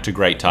sent back to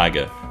Great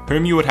Tiger,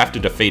 whom you would have to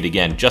defeat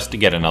again just to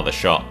get another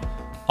shot.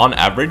 On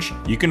average,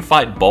 you can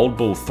fight Bold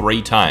Bull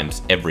 3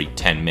 times every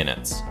 10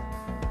 minutes.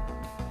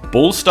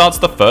 Bull starts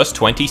the first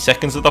 20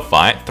 seconds of the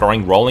fight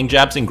throwing rolling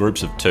jabs in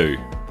groups of 2.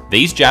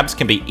 These jabs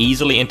can be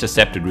easily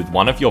intercepted with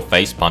one of your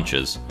face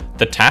punches.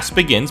 The task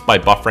begins by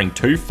buffering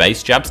 2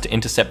 face jabs to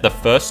intercept the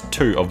first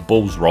 2 of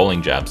Bull's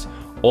rolling jabs,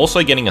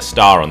 also getting a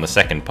star on the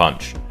second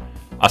punch.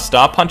 A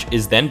star punch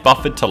is then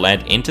buffered to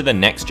land into the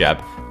next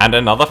jab, and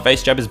another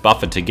face jab is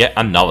buffered to get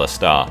another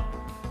star.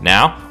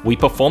 Now, we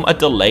perform a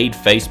delayed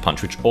face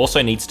punch which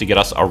also needs to get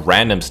us a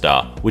random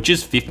star, which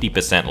is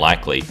 50%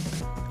 likely.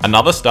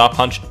 Another star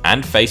punch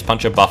and face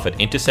punch are buffered,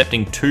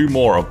 intercepting 2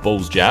 more of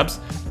Bull's jabs,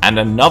 and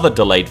another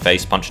delayed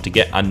face punch to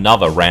get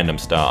another random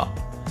star.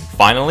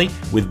 Finally,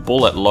 with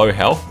Bull at low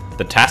health,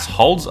 the TAS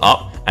holds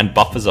up and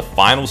buffers a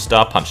final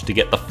star punch to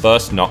get the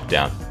first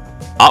knockdown.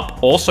 Up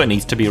also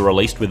needs to be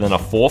released within a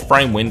 4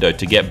 frame window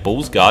to get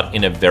Bull's guard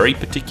in a very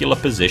particular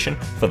position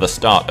for the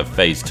start of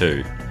Phase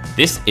 2.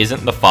 This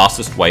isn't the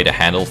fastest way to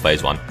handle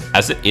Phase 1,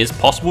 as it is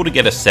possible to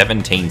get a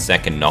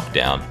 17-second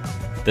knockdown.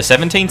 The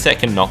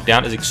 17-second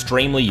knockdown is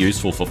extremely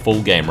useful for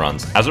full game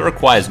runs, as it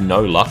requires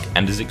no luck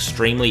and is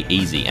extremely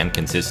easy and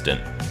consistent.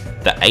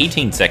 The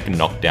 18-second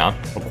knockdown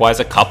requires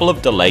a couple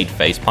of delayed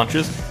face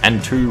punches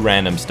and 2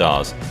 random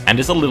stars, and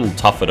is a little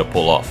tougher to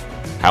pull off.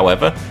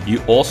 However,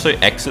 you also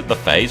exit the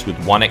phase with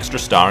 1 extra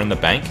star in the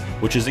bank,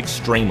 which is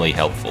extremely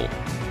helpful.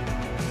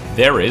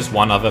 There is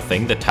one other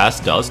thing the TAS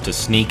does to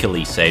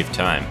sneakily save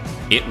time.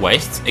 It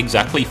wastes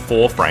exactly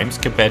 4 frames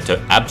compared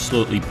to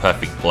absolutely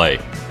perfect play.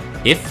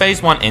 If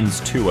phase 1 ends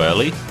too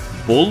early,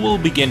 Bull will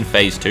begin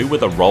phase 2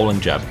 with a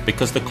rolling jab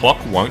because the clock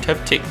won't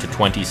have ticked to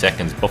 20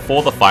 seconds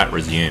before the fight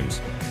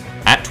resumes.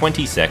 At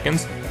 20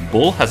 seconds,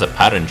 Bull has a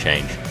pattern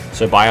change,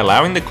 so by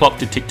allowing the clock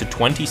to tick to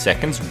 20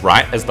 seconds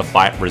right as the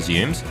fight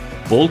resumes,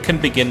 Bull can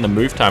begin the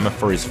move timer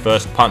for his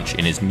first punch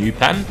in his new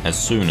pattern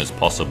as soon as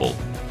possible.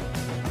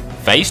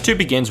 Phase 2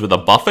 begins with a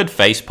buffered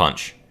face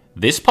punch.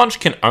 This punch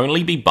can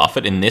only be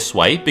buffered in this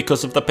way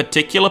because of the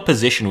particular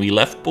position we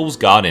left Bull's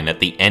guard in at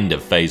the end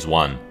of phase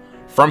 1.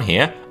 From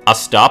here, a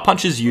star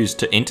punch is used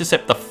to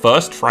intercept the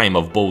first frame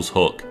of Bull's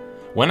hook.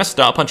 When a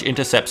star punch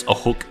intercepts a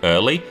hook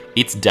early,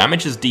 its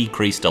damage is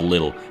decreased a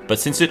little, but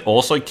since it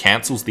also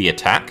cancels the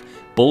attack,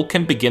 Bull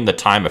can begin the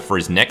timer for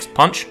his next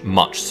punch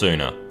much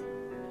sooner.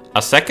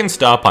 A second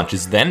star punch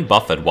is then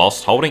buffered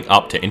whilst holding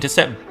up to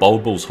intercept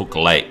Bold Bull's hook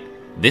late.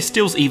 This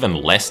deals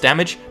even less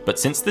damage, but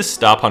since this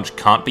star punch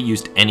can't be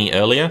used any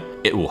earlier,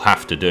 it will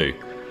have to do.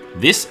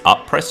 This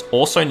up press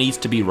also needs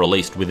to be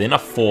released within a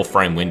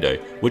 4-frame window,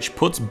 which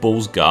puts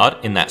Bull's guard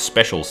in that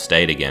special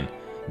state again.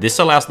 This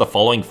allows the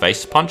following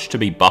face punch to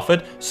be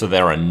buffered so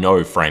there are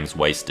no frames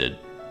wasted.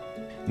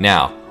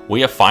 Now,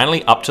 we are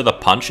finally up to the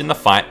punch in the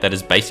fight that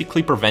has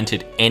basically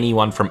prevented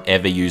anyone from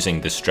ever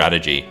using this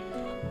strategy.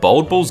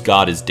 Bold Bull's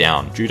guard is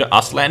down due to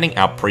us landing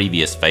our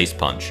previous face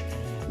punch.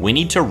 We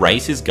need to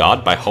raise his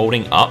guard by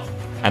holding up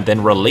and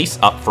then release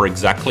up for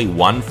exactly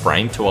 1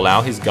 frame to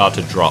allow his guard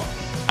to drop,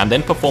 and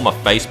then perform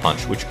a face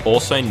punch which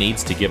also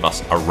needs to give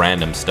us a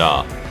random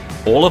star.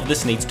 All of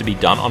this needs to be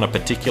done on a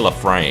particular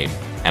frame,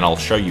 and I'll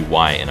show you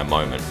why in a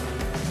moment.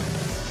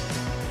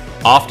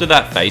 After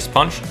that face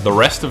punch, the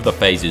rest of the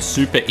phase is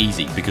super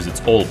easy because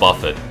it's all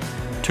buffered.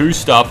 2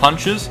 star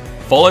punches,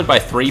 followed by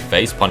 3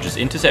 face punches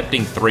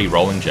intercepting 3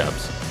 rolling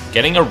jabs,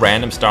 getting a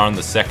random star on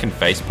the second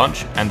face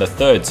punch, and the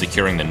third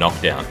securing the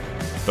knockdown.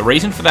 The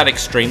reason for that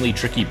extremely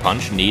tricky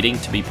punch needing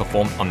to be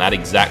performed on that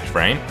exact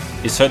frame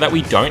is so that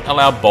we don't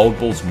allow Bold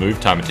Bull's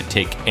move timer to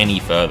tick any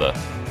further.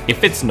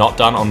 If it's not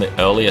done on the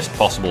earliest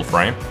possible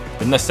frame,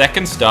 then the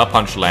second star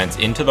punch lands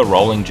into the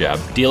rolling jab,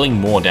 dealing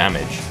more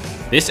damage.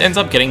 This ends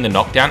up getting the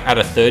knockdown at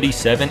a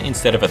 37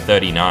 instead of a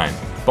 39,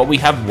 but we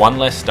have 1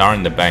 less star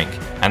in the bank,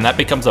 and that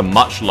becomes a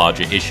much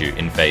larger issue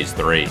in phase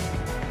 3.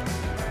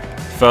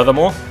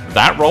 Furthermore,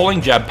 that rolling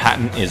jab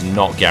pattern is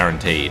not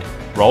guaranteed.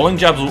 Rolling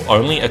jabs will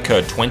only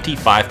occur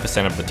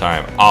 25% of the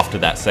time after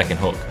that second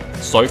hook.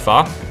 So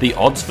far, the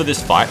odds for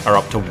this fight are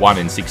up to 1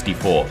 in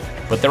 64,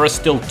 but there are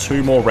still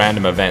 2 more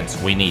random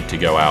events we need to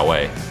go our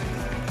way.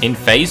 In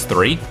phase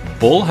 3,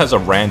 Bull has a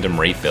random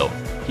refill.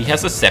 He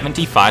has a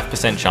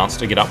 75% chance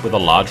to get up with a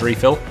large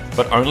refill,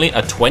 but only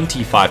a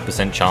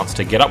 25% chance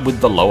to get up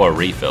with the lower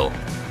refill.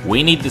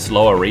 We need this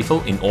lower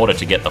refill in order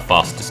to get the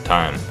fastest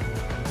time.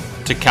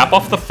 To cap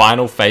off the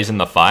final phase in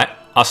the fight,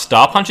 a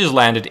star punch is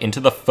landed into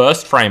the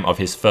first frame of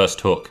his first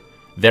hook.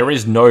 There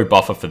is no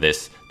buffer for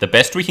this. The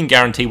best we can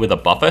guarantee with a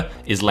buffer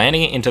is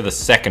landing it into the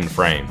second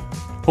frame.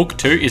 Hook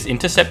 2 is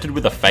intercepted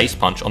with a face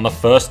punch on the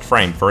first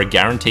frame for a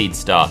guaranteed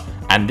star,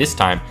 and this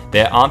time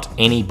there aren't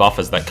any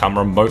buffers that come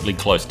remotely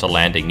close to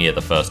landing near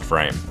the first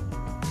frame.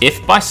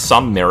 If by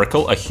some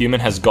miracle a human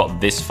has got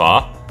this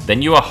far,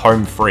 then you are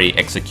home free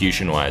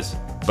execution wise.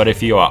 But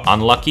if you are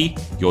unlucky,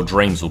 your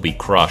dreams will be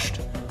crushed.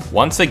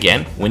 Once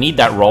again, we need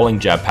that rolling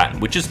jab pattern,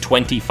 which is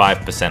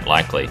 25%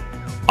 likely.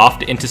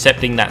 After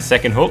intercepting that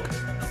second hook,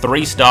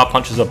 3 star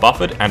punches are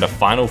buffered and a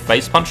final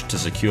face punch to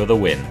secure the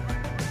win.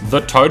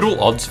 The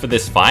total odds for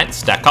this fight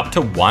stack up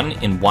to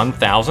 1 in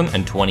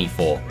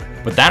 1024,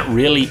 but that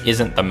really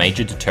isn't the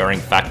major deterring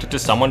factor to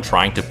someone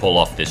trying to pull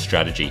off this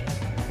strategy.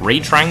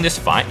 Retrying this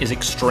fight is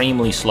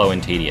extremely slow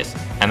and tedious,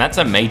 and that's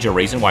a major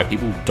reason why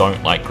people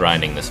don't like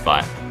grinding this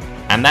fight.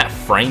 And that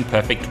frame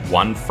perfect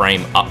 1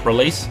 frame up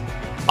release,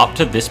 up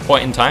to this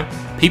point in time,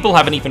 people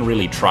haven't even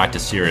really tried to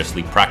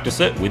seriously practice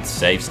it with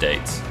save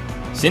states.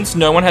 Since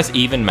no one has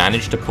even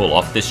managed to pull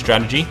off this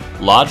strategy,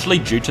 largely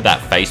due to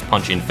that face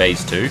punch in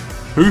phase 2,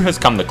 who has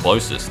come the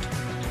closest?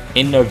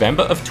 In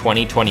November of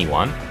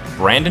 2021,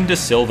 Brandon De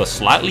Silva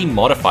slightly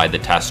modified the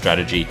TAS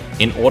strategy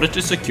in order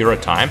to secure a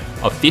time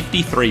of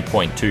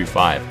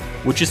 53.25,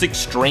 which is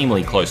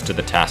extremely close to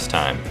the TAS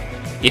time.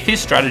 If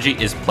his strategy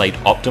is played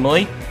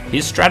optimally,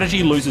 his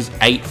strategy loses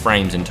 8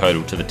 frames in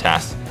total to the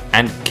TAS,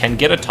 and can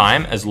get a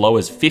time as low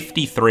as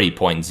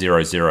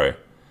 53.00.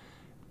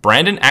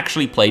 Brandon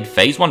actually played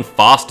phase 1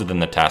 faster than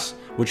the TAS,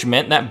 which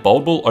meant that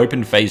Bold Bull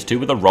opened phase 2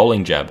 with a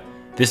rolling jab.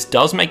 This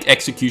does make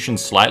execution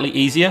slightly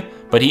easier,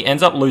 but he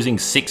ends up losing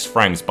 6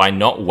 frames by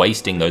not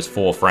wasting those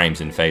 4 frames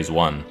in phase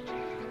 1.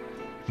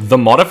 The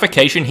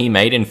modification he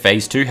made in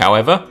phase 2,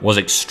 however, was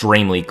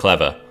extremely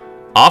clever.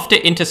 After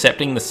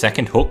intercepting the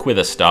second hook with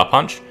a star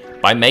punch,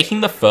 by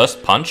making the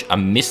first punch a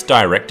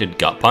misdirected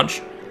gut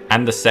punch,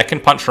 and the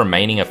second punch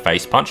remaining a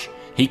face punch,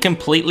 he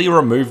completely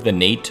removed the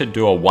need to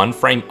do a 1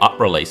 frame up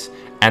release,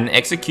 and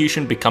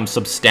execution becomes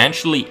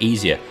substantially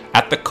easier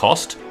at the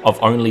cost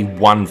of only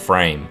 1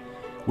 frame.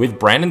 With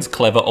Brandon's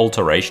clever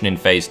alteration in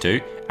Phase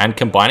 2, and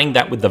combining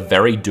that with the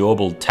very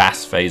doable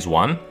TAS Phase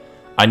 1,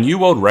 a new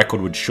world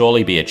record would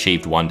surely be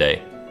achieved one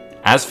day.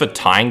 As for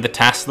tying the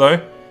TAS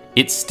though,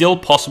 it's still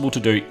possible to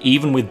do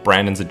even with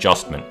Brandon's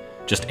adjustment,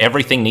 just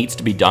everything needs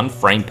to be done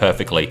frame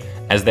perfectly,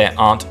 as there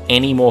aren't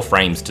any more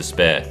frames to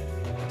spare.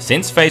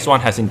 Since Phase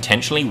 1 has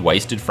intentionally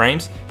wasted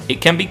frames,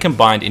 it can be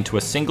combined into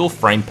a single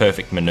frame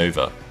perfect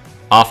maneuver.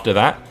 After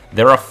that,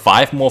 there are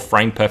 5 more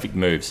frame perfect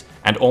moves,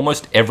 and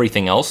almost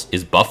everything else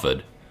is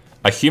buffered.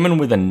 A human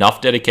with enough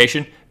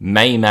dedication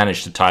may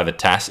manage to tie the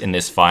TAS in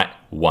this fight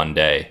one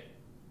day.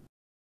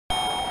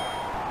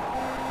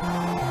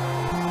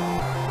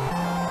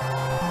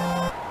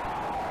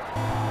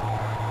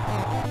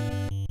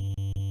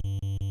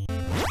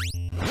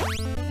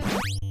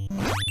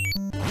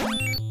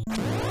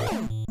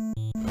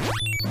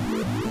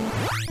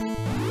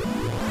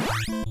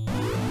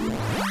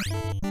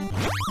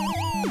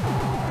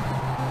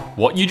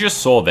 What you just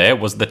saw there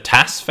was the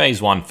TAS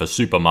Phase 1 for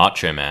Super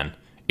Macho Man.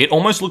 It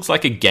almost looks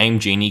like a Game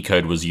Genie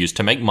code was used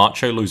to make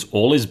Macho lose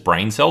all his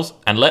brain cells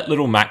and let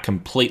Little Mac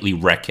completely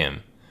wreck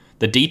him.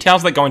 The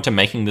details that go into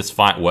making this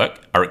fight work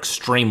are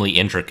extremely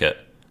intricate.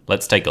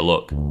 Let's take a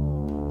look.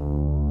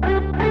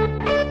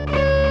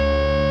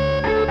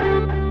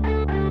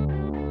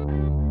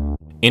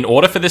 In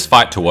order for this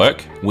fight to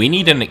work, we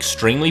need an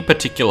extremely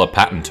particular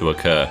pattern to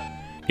occur.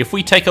 If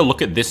we take a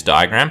look at this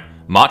diagram,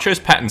 Macho's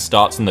pattern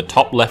starts in the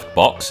top left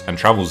box and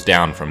travels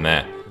down from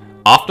there.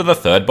 After the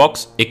third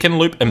box, it can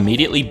loop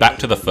immediately back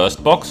to the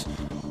first box,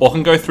 or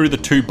can go through the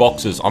 2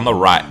 boxes on the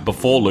right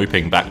before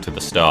looping back to the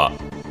start.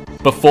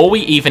 Before we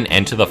even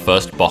enter the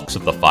first box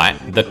of the fight,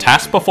 the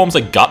TAS performs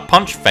a gut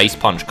punch face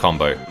punch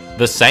combo,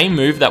 the same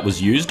move that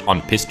was used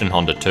on Piston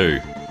Honda 2,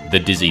 the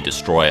Dizzy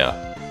Destroyer.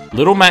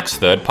 Little Mac's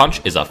third punch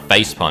is a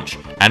face punch,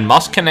 and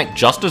must connect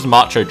just as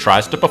Macho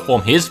tries to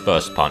perform his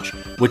first punch,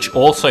 which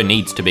also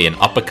needs to be an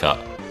uppercut.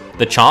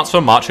 The chance for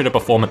Macho to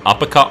perform an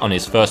uppercut on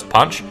his first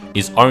punch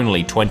is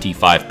only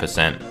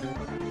 25%.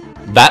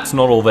 That's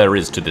not all there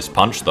is to this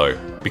punch though,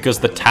 because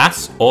the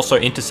TAS also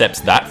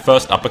intercepts that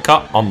first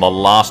uppercut on the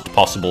last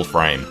possible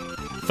frame.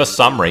 For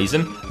some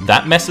reason,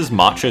 that messes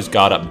Macho's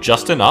guard up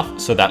just enough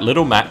so that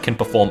Little Mac can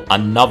perform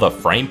another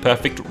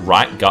frame-perfect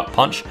right gut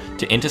punch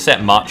to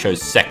intercept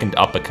Macho's second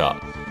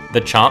uppercut. The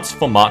chance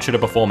for Macho to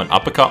perform an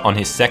uppercut on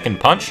his second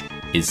punch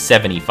is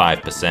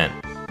 75%.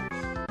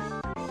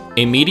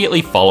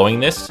 Immediately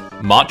following this,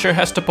 Macho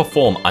has to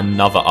perform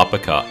another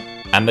uppercut,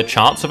 and the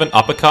chance of an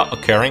uppercut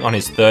occurring on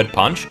his third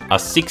punch are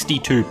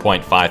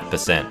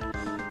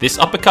 62.5%. This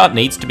uppercut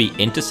needs to be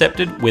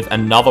intercepted with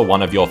another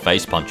one of your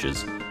face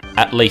punches.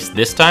 At least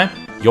this time,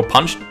 your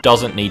punch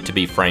doesn't need to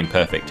be frame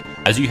perfect,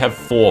 as you have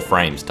 4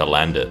 frames to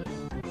land it.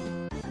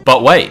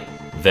 But wait,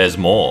 there's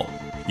more.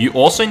 You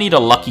also need a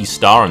lucky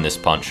star in this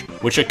punch,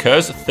 which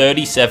occurs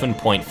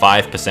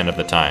 37.5% of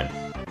the time.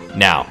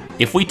 Now,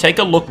 if we take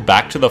a look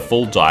back to the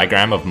full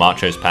diagram of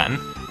Macho's pattern,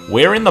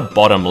 we're in the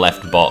bottom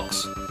left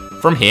box.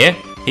 From here,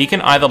 he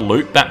can either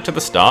loop back to the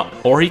start,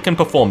 or he can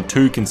perform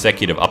 2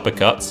 consecutive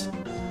uppercuts.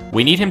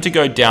 We need him to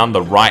go down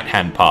the right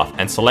hand path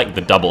and select the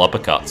double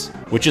uppercuts,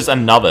 which is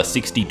another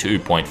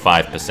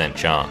 62.5%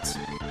 chance.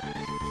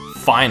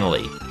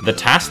 Finally, the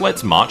TAS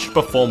lets Macho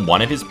perform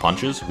one of his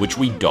punches, which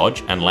we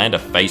dodge and land a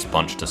face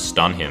punch to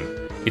stun him.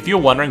 If you're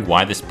wondering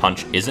why this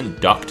punch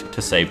isn't ducked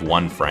to save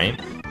 1 frame,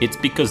 it's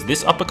because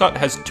this uppercut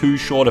has too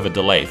short of a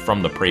delay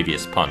from the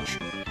previous punch.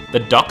 The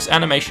duck's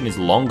animation is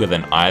longer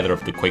than either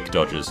of the quick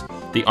dodges.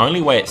 The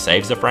only way it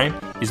saves a frame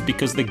is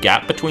because the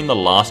gap between the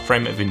last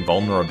frame of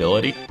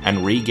invulnerability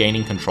and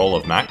regaining control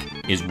of Mac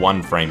is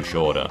 1 frame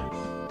shorter.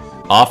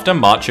 After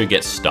Macho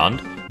gets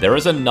stunned, there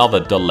is another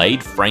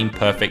delayed frame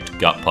perfect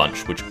gut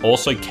punch which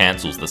also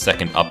cancels the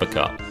second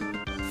uppercut.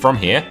 From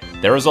here,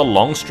 there is a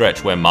long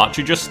stretch where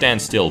Macho just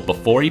stands still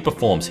before he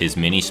performs his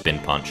mini spin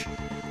punch.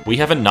 We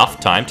have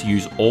enough time to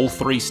use all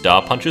 3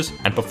 star punches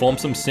and perform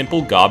some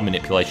simple guard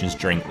manipulations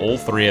during all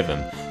 3 of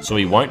them, so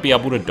he won't be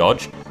able to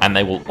dodge, and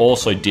they will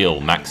also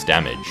deal max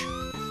damage.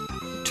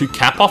 To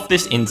cap off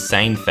this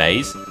insane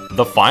phase,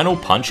 the final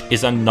punch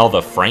is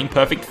another frame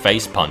perfect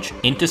face punch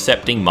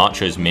intercepting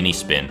Macho's mini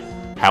spin.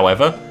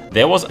 However,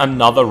 there was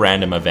another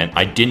random event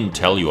I didn't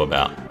tell you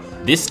about.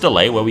 This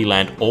delay where we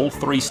land all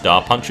 3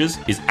 star punches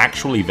is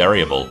actually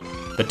variable.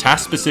 The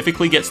TAS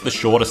specifically gets the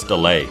shortest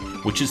delay,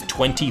 which is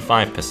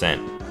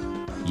 25%.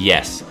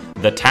 Yes,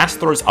 the TAS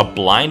throws a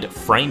blind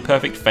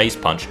frame-perfect face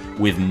punch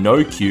with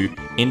no cue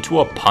into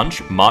a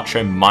punch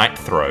Macho might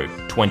throw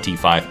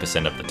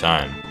 25% of the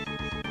time.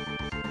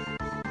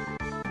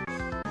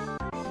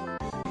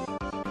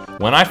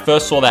 When I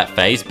first saw that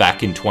phase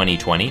back in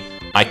 2020,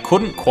 I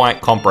couldn't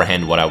quite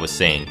comprehend what I was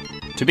seeing.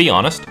 To be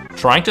honest,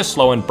 trying to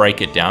slow and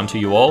break it down to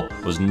you all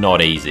was not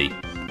easy.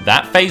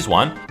 That phase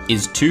 1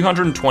 is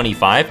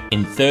 225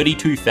 in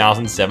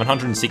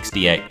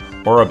 32,768,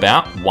 or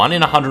about 1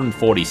 in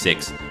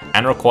 146,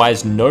 and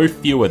requires no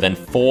fewer than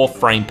 4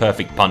 frame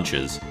perfect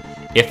punches.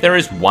 If there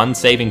is one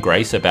saving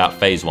grace about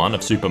Phase 1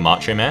 of Super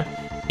Macho Man,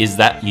 is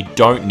that you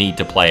don't need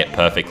to play it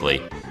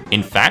perfectly.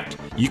 In fact,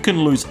 you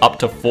can lose up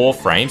to 4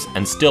 frames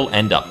and still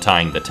end up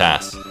tying the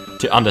TAS.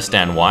 To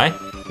understand why,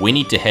 we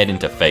need to head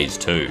into Phase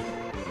 2.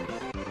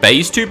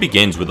 Phase 2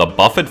 begins with a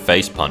buffered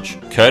face punch,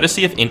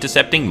 courtesy of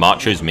intercepting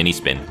Macho's mini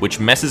spin, which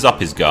messes up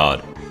his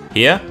guard.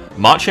 Here,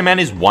 Macho Man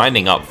is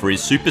winding up for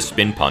his super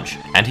spin punch,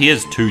 and he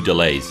has 2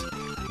 delays.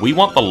 We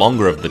want the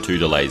longer of the 2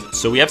 delays,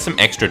 so we have some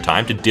extra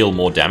time to deal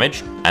more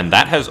damage, and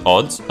that has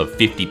odds of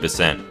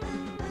 50%.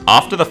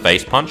 After the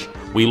face punch,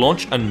 we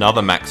launch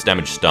another max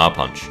damage star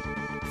punch.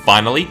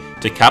 Finally,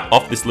 to cap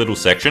off this little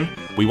section,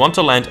 we want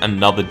to land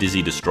another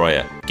Dizzy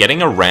Destroyer,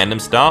 getting a random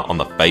star on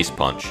the face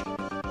punch.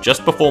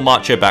 Just before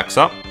Macho backs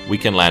up, we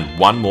can land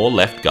one more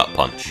left gut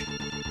punch.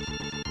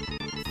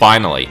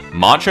 Finally,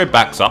 Macho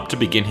backs up to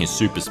begin his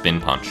super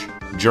spin punch.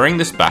 During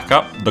this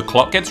backup, the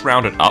clock gets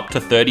rounded up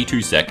to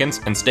 32 seconds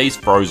and stays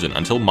frozen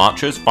until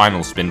Macho's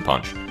final spin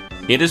punch.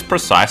 It is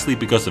precisely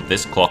because of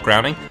this clock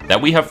rounding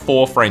that we have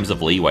 4 frames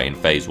of leeway in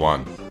Phase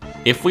 1.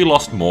 If we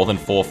lost more than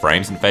 4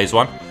 frames in Phase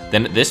 1,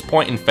 then at this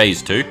point in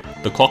Phase 2,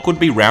 the clock would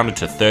be rounded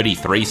to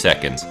 33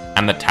 seconds,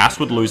 and the TAS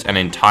would lose an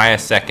entire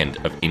second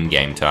of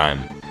in-game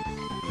time.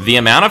 The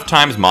amount of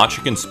times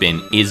Macho can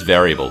spin is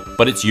variable,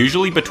 but it's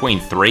usually between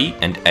 3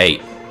 and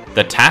 8.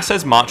 The TAS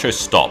has Macho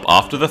stop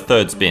after the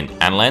 3rd spin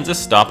and lands a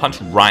star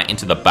punch right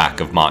into the back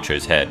of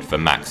Macho's head for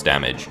max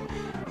damage.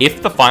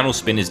 If the final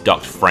spin is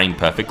ducked frame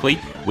perfectly,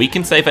 we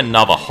can save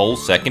another whole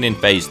second in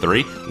Phase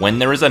 3 when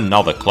there is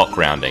another clock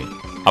rounding.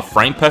 A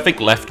frame perfect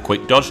left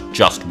quick dodge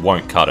just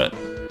won't cut it.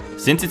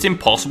 Since it's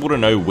impossible to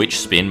know which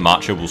spin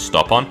Macho will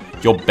stop on,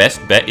 your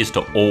best bet is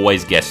to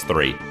always guess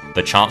 3.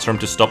 The chance for him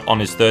to stop on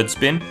his 3rd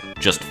spin?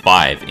 Just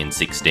 5 in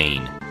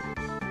 16.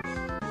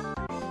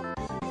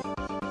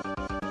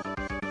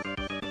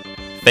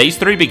 Phase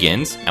 3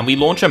 begins, and we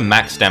launch a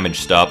max damage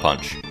star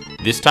punch.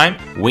 This time,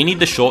 we need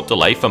the short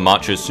delay for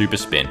Macho's super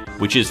spin,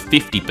 which is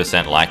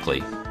 50%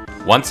 likely.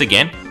 Once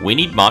again, we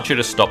need Macho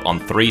to stop on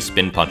 3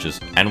 spin punches,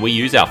 and we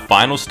use our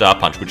final star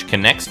punch which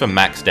connects for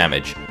max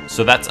damage,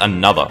 so that's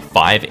another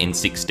 5 in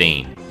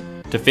 16.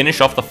 To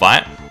finish off the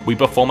fight, we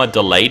perform a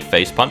delayed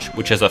face punch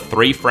which has a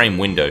 3 frame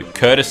window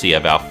courtesy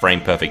of our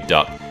frame perfect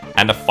duck,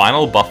 and a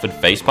final buffered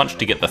face punch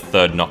to get the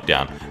 3rd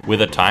knockdown,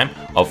 with a time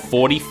of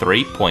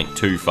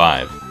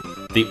 43.25.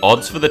 The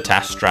odds for the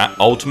TAS strat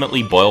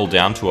ultimately boil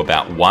down to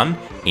about 1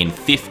 in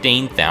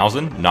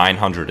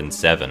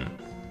 15,907.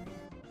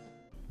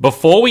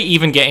 Before we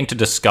even get into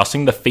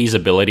discussing the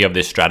feasibility of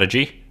this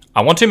strategy,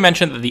 I want to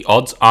mention that the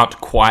odds aren't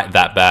quite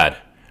that bad.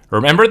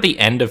 Remember at the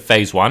end of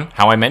Phase 1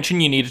 how I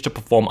mentioned you needed to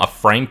perform a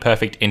frame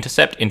perfect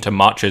intercept into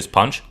Macho's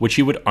punch, which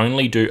you would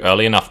only do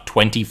early enough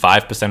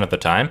 25% of the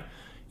time?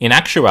 In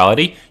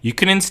actuality, you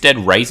can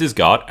instead raise his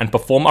guard and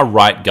perform a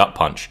right gut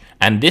punch,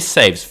 and this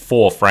saves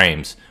 4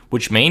 frames,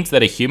 which means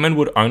that a human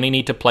would only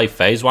need to play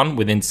Phase 1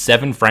 within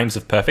 7 frames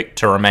of perfect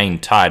to remain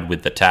tied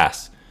with the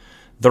TAS.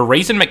 The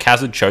reason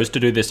McHazard chose to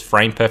do this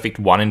frame perfect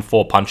 1 in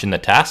 4 punch in the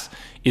TAS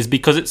is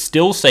because it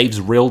still saves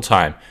real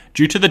time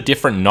due to the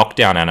different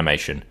knockdown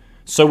animation.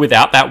 So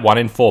without that 1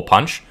 in 4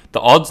 punch,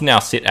 the odds now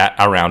sit at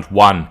around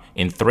 1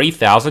 in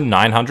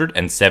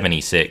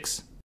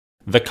 3,976.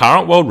 The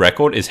current world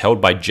record is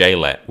held by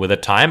Jaylet with a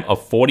time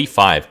of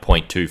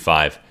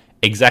 45.25,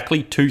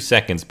 exactly 2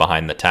 seconds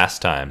behind the TAS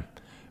time.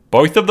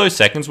 Both of those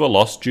seconds were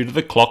lost due to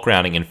the clock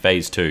rounding in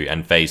Phase 2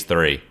 and Phase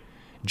 3.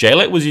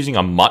 Jaylet was using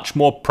a much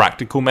more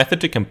practical method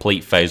to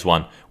complete Phase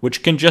 1,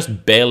 which can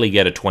just barely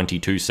get a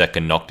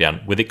 22-second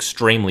knockdown with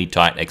extremely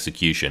tight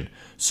execution,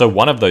 so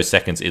one of those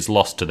seconds is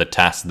lost to the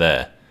TAS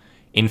there.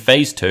 In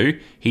Phase 2,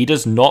 he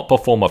does not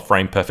perform a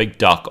frame perfect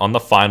duck on the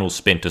final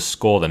spin to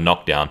score the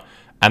knockdown,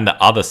 and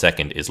the other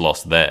second is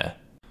lost there.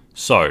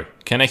 So,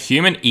 can a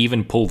human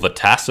even pull the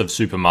TAS of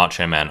Super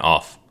Macho Man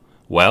off?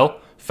 Well,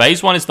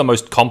 Phase 1 is the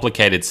most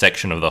complicated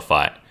section of the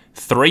fight,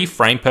 3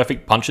 frame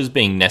perfect punches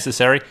being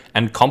necessary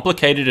and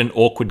complicated and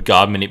awkward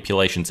guard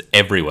manipulations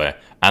everywhere,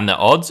 and the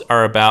odds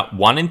are about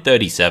 1 in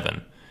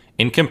 37.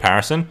 In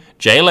comparison,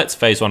 Jaylet's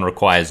Phase 1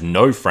 requires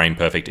no frame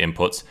perfect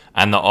inputs,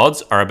 and the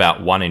odds are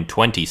about 1 in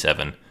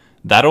 27.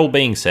 That all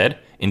being said,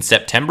 in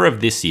September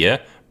of this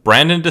year,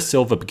 Brandon De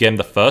Silva became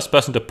the first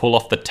person to pull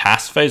off the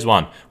TAS Phase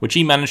 1, which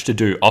he managed to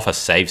do off a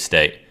save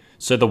state,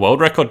 so the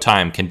world record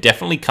time can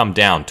definitely come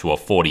down to a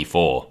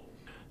 44.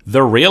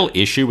 The real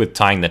issue with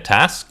tying the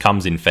TAS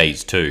comes in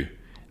Phase 2.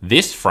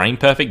 This frame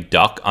perfect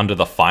duck under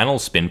the final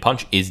spin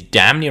punch is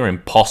damn near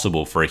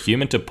impossible for a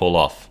human to pull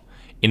off.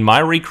 In my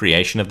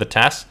recreation of the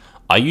TAS,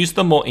 I used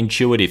the more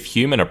intuitive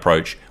human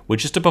approach,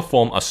 which is to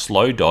perform a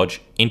slow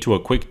dodge into a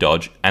quick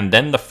dodge and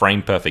then the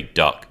frame perfect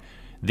duck.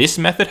 This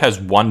method has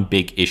one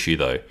big issue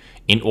though.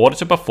 In order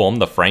to perform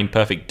the frame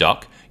perfect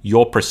duck,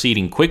 your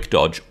preceding quick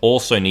dodge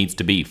also needs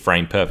to be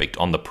frame perfect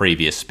on the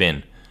previous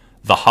spin.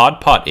 The hard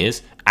part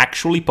is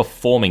actually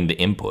performing the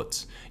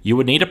inputs. You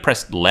would need to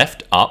press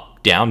left,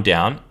 up, down,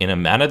 down in a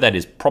manner that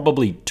is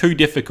probably too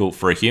difficult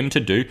for a human to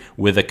do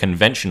with a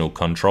conventional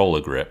controller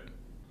grip.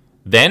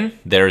 Then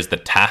there is the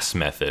TAS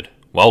method.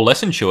 While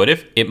less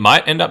intuitive, it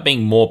might end up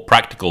being more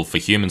practical for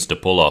humans to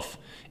pull off.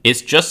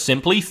 It's just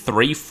simply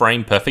 3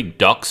 frame perfect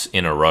ducks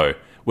in a row,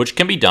 which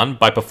can be done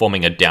by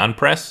performing a down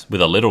press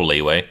with a little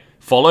leeway,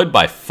 followed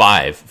by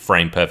 5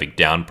 frame perfect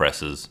down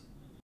presses.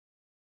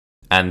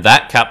 And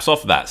that caps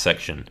off that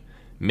section.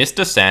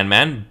 Mr.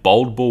 Sandman,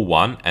 Bold Bull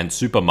 1, and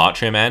Super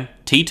Macho Man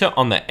teeter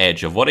on the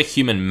edge of what a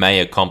human may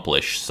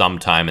accomplish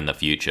sometime in the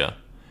future.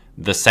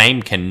 The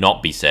same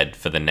cannot be said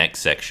for the next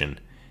section.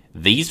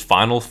 These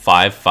final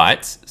 5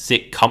 fights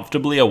sit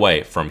comfortably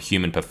away from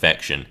human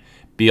perfection,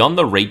 beyond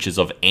the reaches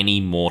of any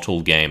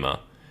mortal gamer.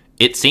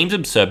 It seems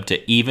absurd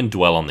to even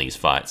dwell on these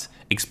fights,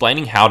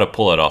 explaining how to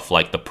pull it off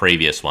like the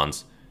previous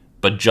ones,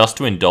 but just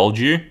to indulge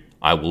you,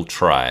 I will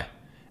try.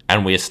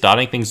 And we are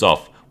starting things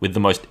off with the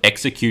most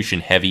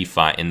execution heavy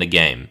fight in the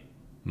game,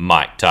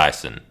 Mike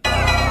Tyson.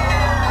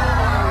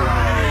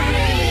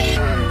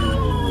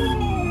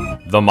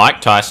 The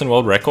Mike Tyson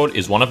world record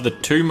is one of the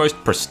 2 most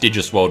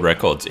prestigious world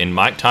records in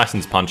Mike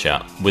Tyson's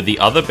Punch-Out, with the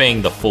other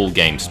being the full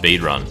game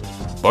speedrun.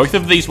 Both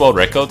of these world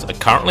records are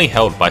currently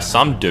held by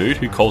some dude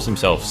who calls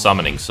himself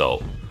Summoning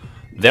Salt.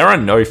 There are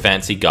no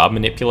fancy guard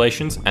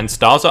manipulations, and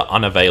stars are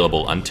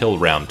unavailable until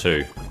round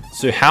 2.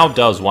 So how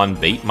does one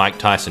beat Mike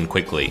Tyson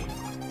quickly?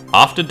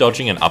 After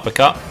dodging an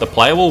uppercut, the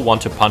player will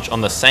want to punch on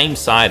the same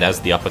side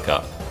as the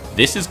uppercut.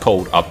 This is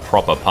called a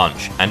proper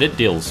punch, and it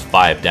deals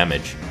 5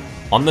 damage.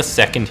 On the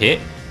second hit,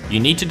 you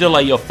need to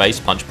delay your face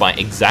punch by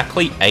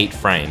exactly 8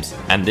 frames,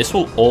 and this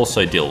will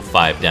also deal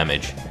 5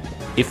 damage.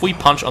 If we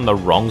punch on the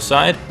wrong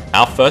side,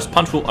 our first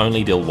punch will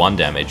only deal 1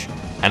 damage,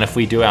 and if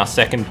we do our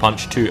second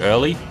punch too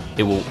early,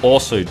 it will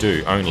also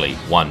do only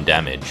 1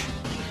 damage.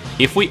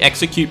 If we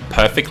execute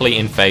perfectly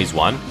in phase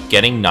 1,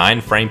 getting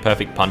 9 frame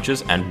perfect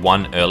punches and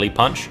 1 early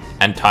punch,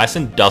 and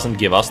Tyson doesn't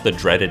give us the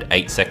dreaded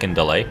 8-second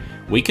delay,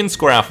 we can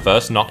score our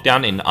first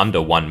knockdown in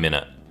under 1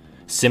 minute.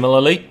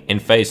 Similarly, in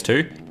phase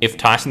 2, if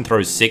Tyson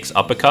throws 6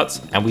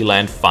 uppercuts and we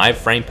land 5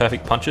 frame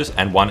perfect punches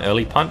and 1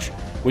 early punch,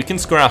 we can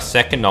score our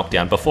second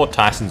knockdown before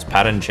Tyson's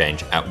pattern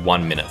change at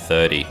 1 minute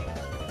 30.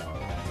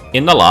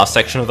 In the last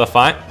section of the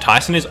fight,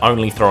 Tyson is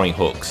only throwing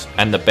hooks,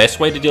 and the best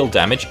way to deal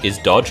damage is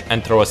dodge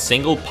and throw a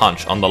single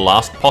punch on the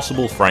last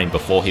possible frame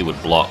before he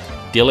would block,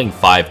 dealing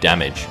 5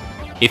 damage.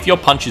 If your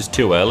punch is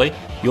too early,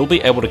 you'll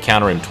be able to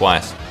counter him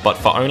twice, but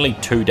for only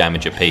 2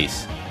 damage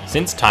apiece.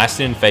 Since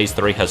Tyson in phase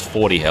 3 has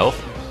 40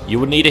 health, you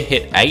would need to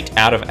hit 8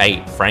 out of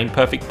 8 frame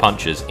perfect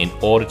punches in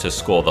order to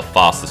score the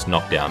fastest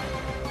knockdown.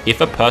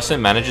 If a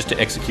person manages to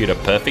execute a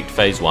perfect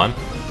phase 1,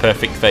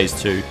 perfect phase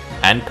 2,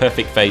 and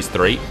perfect phase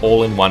 3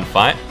 all in one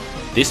fight,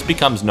 this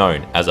becomes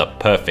known as a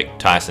perfect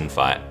Tyson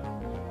fight.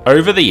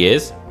 Over the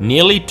years,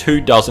 nearly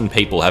 24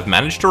 people have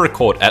managed to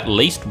record at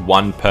least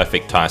one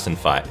perfect Tyson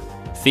fight.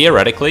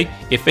 Theoretically,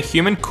 if a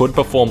human could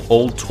perform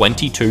all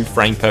 22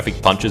 frame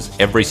perfect punches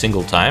every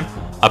single time,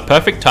 a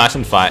perfect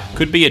Tyson fight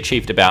could be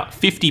achieved about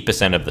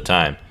 50% of the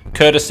time,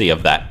 courtesy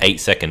of that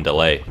 8-second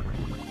delay.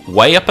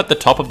 Way up at the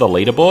top of the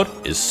leaderboard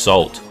is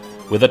Salt,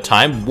 with a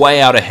time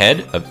way out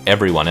ahead of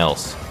everyone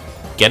else.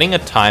 Getting a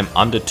time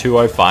under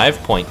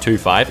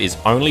 205.25 is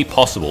only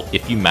possible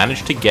if you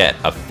manage to get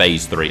a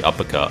phase 3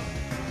 uppercut.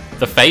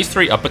 The phase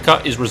 3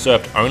 uppercut is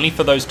reserved only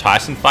for those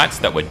Tyson fights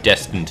that were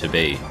destined to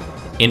be.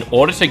 In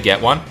order to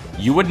get one,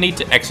 you would need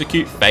to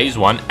execute phase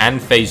 1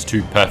 and phase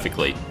 2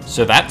 perfectly,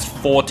 so that's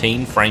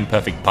 14 frame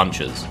perfect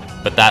punches.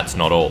 But that's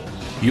not all.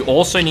 You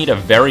also need a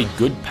very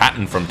good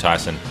pattern from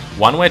Tyson,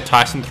 one where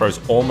Tyson throws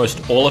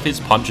almost all of his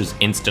punches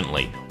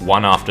instantly,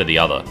 one after the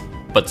other.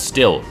 But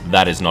still,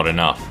 that is not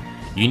enough.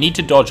 You need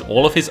to dodge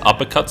all of his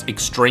uppercuts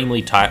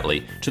extremely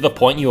tightly, to the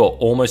point you are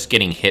almost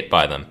getting hit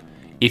by them.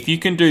 If you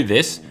can do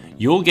this,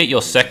 you will get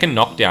your second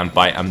knockdown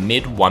by a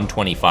mid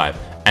 125,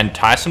 and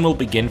Tyson will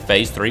begin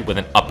phase 3 with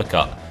an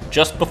uppercut,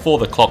 just before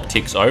the clock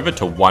ticks over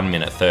to 1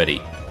 minute 30.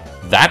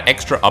 That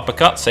extra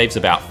uppercut saves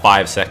about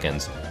 5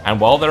 seconds, and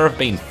while there have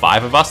been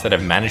 5 of us that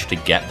have managed to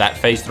get that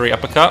phase 3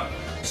 uppercut,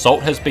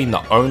 Salt has been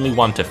the only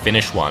one to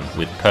finish one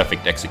with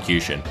perfect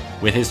execution,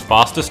 with his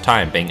fastest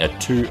time being a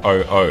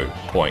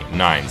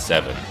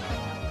 2:00.97.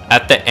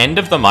 At the end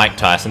of the Mike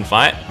Tyson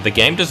fight, the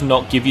game does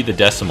not give you the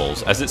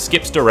decimals, as it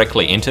skips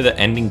directly into the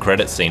ending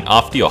credits scene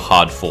after your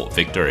hard-fought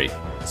victory.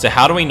 So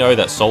how do we know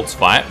that Salt's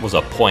fight was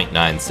a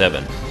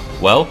 .97?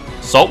 Well,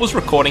 Salt was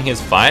recording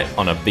his fight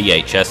on a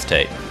VHS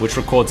tape, which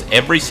records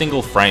every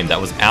single frame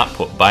that was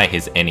output by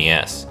his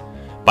NES.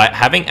 By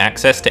having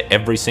access to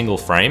every single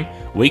frame,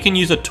 we can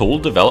use a tool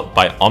developed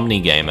by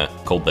OmniGamer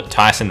called the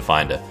Tyson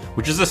Finder,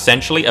 which is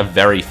essentially a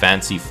very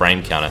fancy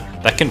frame counter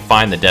that can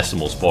find the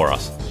decimals for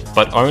us,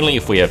 but only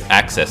if we have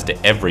access to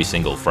every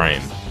single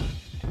frame.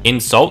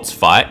 In Salt's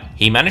fight,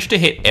 he managed to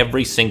hit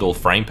every single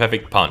frame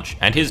perfect punch,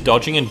 and his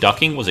dodging and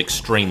ducking was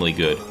extremely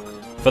good.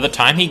 For the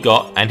time he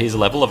got and his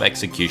level of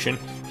execution,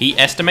 he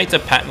estimates a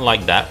pattern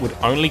like that would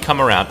only come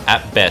around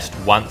at best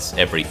once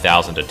every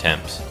 1,000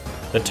 attempts.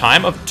 The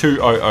time of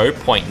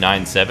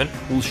 2:00.97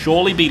 will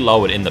surely be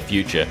lowered in the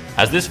future,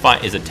 as this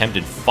fight is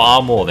attempted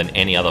far more than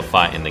any other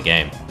fight in the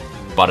game.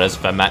 But as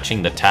for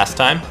matching the TAS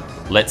time,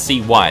 let's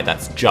see why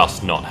that's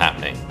just not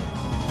happening.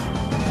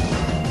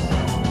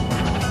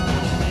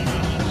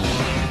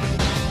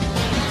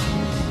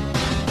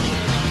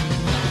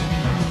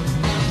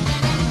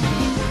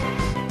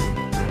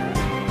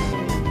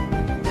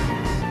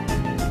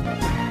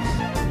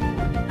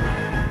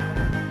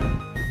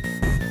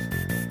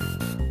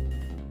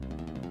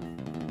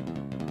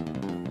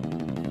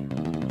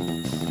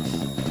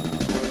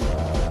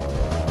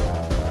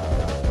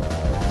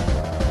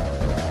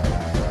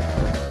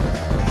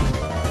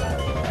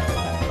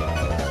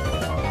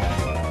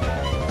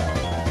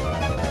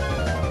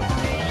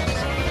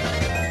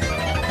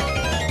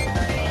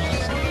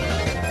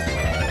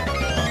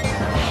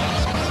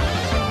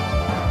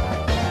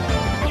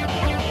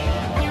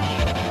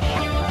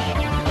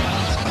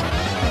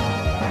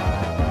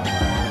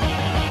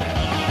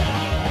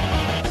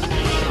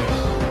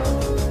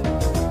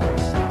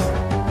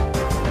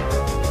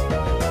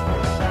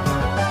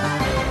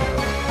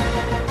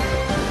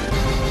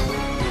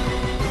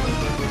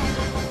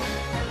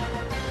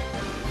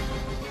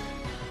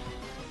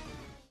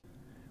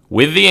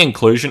 With the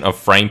inclusion of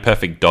frame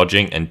perfect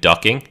dodging and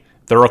ducking,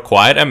 the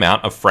required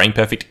amount of frame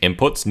perfect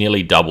inputs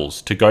nearly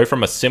doubles to go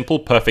from a simple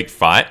perfect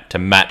fight to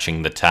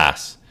matching the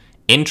TAS.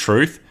 In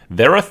truth,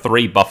 there are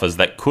 3 buffers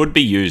that could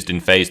be used in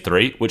Phase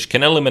 3 which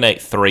can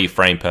eliminate 3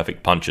 frame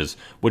perfect punches,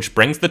 which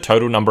brings the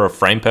total number of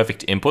frame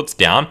perfect inputs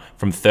down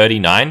from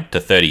 39 to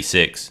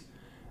 36.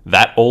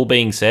 That all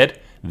being said,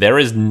 there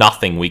is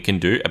nothing we can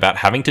do about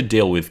having to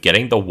deal with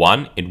getting the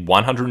 1 in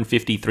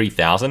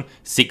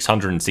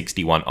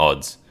 153,661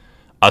 odds.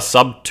 A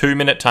sub 2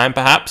 minute time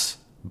perhaps,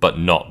 but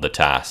not the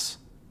TAS.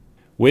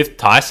 With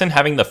Tyson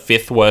having the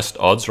 5th worst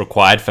odds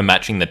required for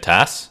matching the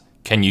TAS,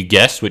 can you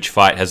guess which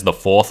fight has the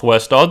 4th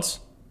worst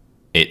odds?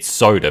 It's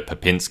Soda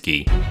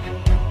Popinski.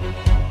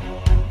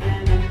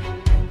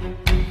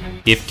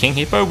 If King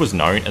Hippo was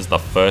known as the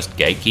first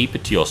gatekeeper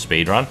to your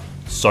speedrun,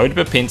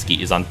 Soda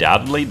Popinski is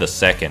undoubtedly the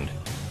second.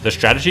 The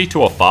strategy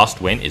to a fast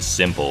win is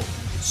simple.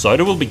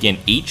 Soda will begin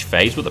each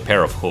phase with a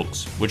pair of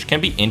hooks, which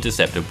can be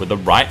intercepted with a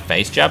right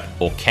face jab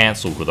or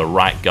cancelled with a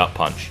right gut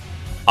punch.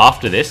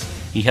 After this,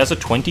 he has a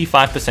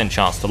 25%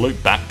 chance to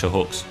loop back to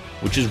hooks,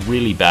 which is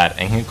really bad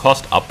and can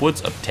cost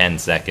upwards of 10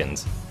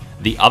 seconds.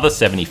 The other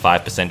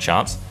 75%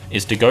 chance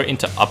is to go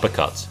into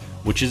uppercuts,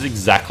 which is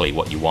exactly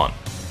what you want.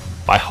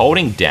 By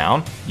holding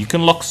down, you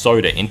can lock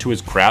Soda into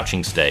his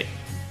crouching state.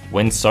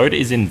 When Soda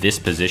is in this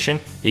position,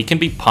 he can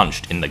be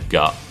punched in the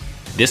gut.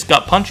 This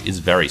gut punch is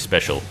very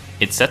special.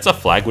 It sets a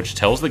flag which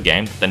tells the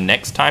game that the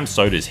next time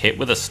Soda is hit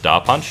with a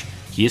star punch,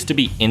 he is to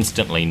be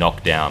instantly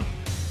knocked down.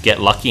 Get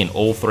lucky in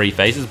all 3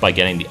 phases by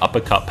getting the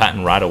uppercut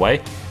pattern right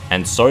away,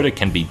 and Soda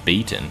can be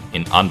beaten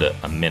in under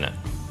a minute.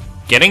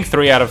 Getting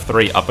 3 out of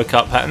 3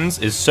 uppercut patterns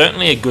is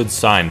certainly a good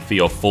sign for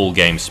your full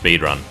game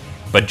speedrun,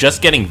 but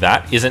just getting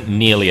that isn't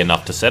nearly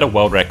enough to set a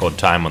world record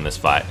time on this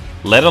fight,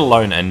 let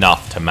alone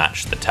enough to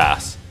match the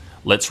TAS.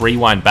 Let's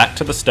rewind back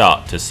to the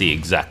start to see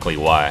exactly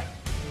why.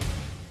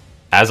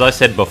 As I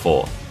said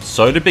before,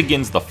 Soda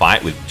begins the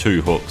fight with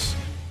 2 hooks.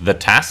 The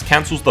TAS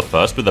cancels the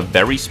first with a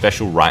very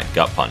special right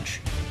gut punch.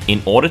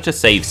 In order to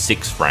save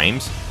 6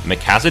 frames,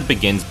 McHazard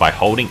begins by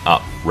holding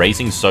up,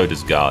 raising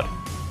Soda's guard.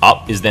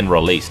 Up is then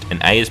released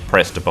and A is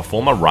pressed to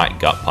perform a right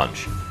gut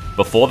punch.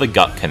 Before the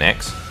gut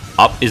connects,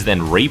 up is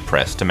then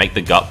repressed to make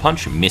the gut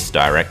punch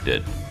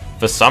misdirected.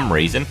 For some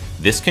reason,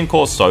 this can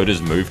cause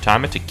Soda's move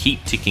timer to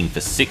keep ticking for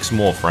 6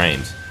 more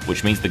frames,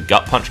 which means the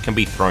gut punch can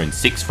be thrown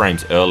 6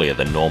 frames earlier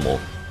than normal.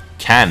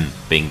 Can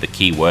being the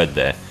key word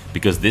there,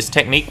 because this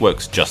technique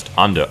works just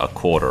under a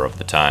quarter of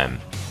the time.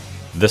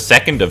 The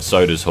second of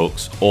Soda's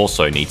hooks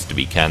also needs to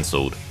be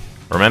cancelled.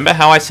 Remember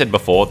how I said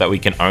before that we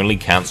can only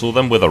cancel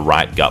them with a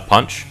right gut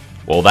punch?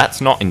 Well,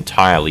 that's not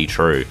entirely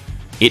true.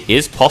 It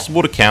is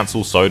possible to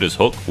cancel Soda's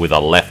hook with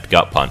a left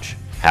gut punch.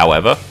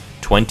 However,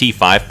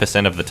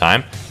 25% of the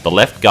time, the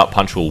left gut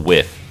punch will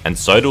whiff and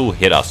Soda will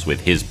hit us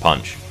with his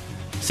punch.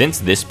 Since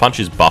this punch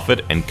is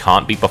buffered and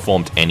can't be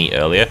performed any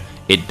earlier,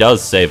 it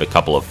does save a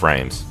couple of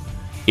frames.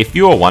 If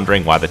you are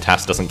wondering why the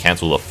TAS doesn't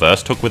cancel the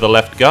first hook with a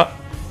left gut,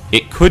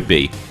 it could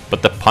be,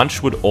 but the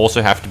punch would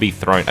also have to be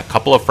thrown a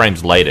couple of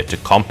frames later to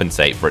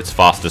compensate for its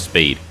faster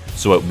speed,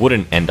 so it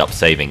wouldn't end up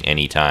saving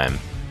any time.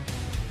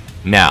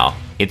 Now,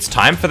 it's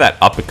time for that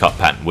uppercut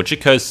pattern, which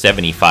occurs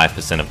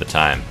 75% of the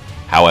time.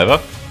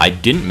 However, I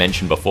didn't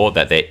mention before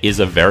that there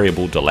is a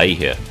variable delay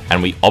here,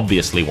 and we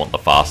obviously want the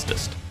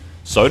fastest.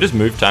 Soda's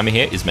move timer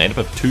here is made up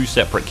of 2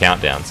 separate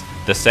countdowns,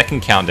 the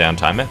second countdown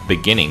timer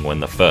beginning when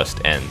the first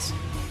ends.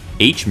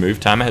 Each move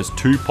timer has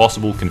 2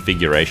 possible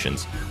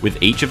configurations,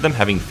 with each of them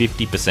having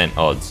 50%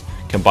 odds,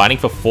 combining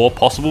for 4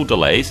 possible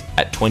delays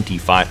at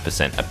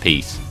 25%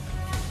 apiece.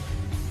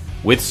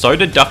 With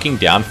Soda ducking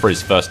down for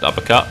his first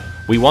uppercut,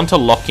 we want to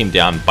lock him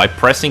down by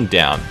pressing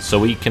down so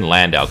we can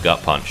land our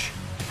gut punch.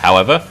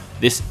 However,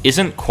 this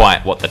isn't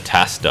quite what the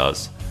TAS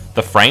does.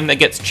 The frame that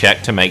gets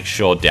checked to make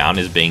sure down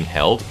is being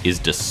held is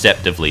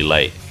deceptively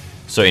late.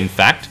 So in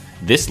fact,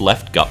 this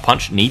left gut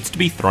punch needs to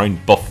be thrown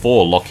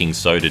before locking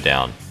Soda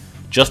down.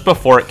 Just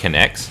before it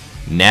connects,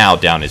 now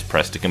down is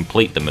pressed to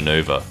complete the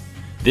maneuver.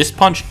 This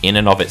punch in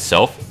and of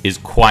itself is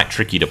quite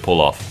tricky to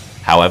pull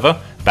off.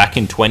 However, back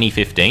in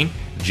 2015,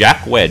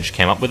 Jack Wedge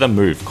came up with a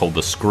move called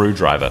the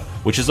screwdriver,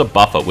 which is a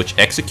buffer which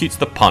executes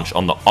the punch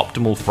on the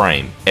optimal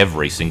frame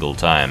every single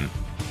time.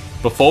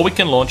 Before we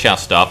can launch our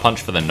star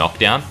punch for the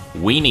knockdown,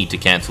 we need to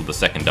cancel the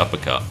second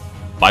uppercut.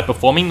 By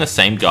performing the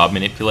same guard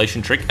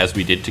manipulation trick as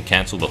we did to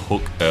cancel the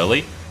hook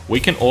early, we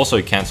can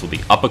also cancel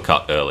the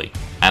uppercut early,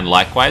 and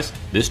likewise,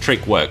 this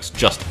trick works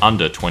just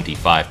under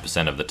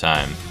 25% of the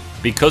time.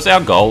 Because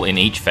our goal in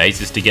each phase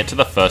is to get to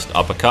the first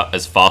uppercut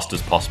as fast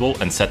as possible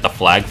and set the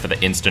flag for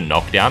the instant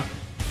knockdown,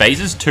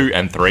 phases 2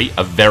 and 3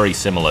 are very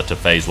similar to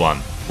phase 1,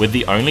 with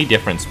the only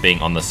difference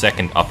being on the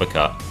second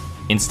uppercut.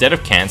 Instead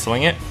of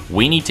cancelling it,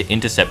 we need to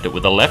intercept it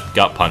with a left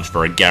gut punch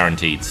for a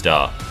guaranteed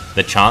star.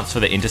 The chance for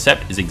the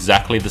intercept is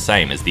exactly the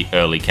same as the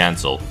early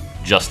cancel,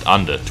 just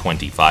under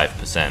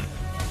 25%.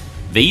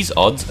 These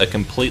odds are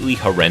completely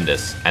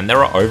horrendous, and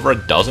there are over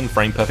a dozen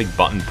frame perfect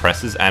button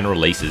presses and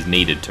releases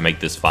needed to make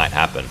this fight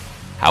happen.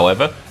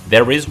 However,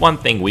 there is one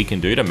thing we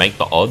can do to make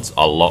the odds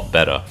a lot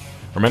better.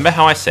 Remember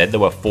how I said there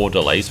were 4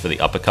 delays for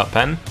the uppercut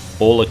pattern,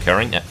 all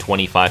occurring at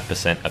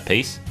 25%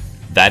 apiece?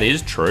 That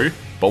is true,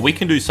 but we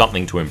can do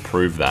something to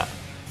improve that.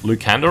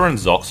 Lucander and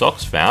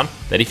Zoxox found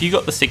that if you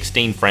got the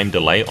 16 frame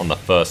delay on the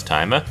first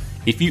timer,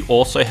 if you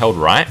also held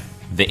right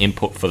the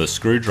input for the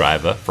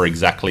screwdriver for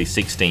exactly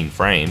 16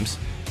 frames,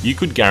 you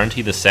could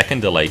guarantee the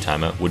second delay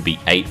timer would be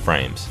 8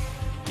 frames.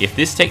 If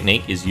this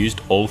technique is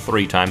used all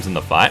 3 times in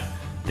the fight,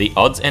 the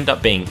odds end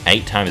up being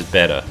 8 times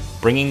better,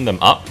 bringing them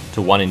up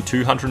to 1 in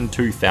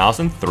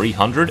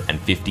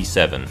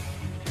 202,357.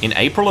 In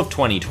April of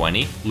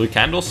 2020,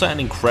 Lucander set an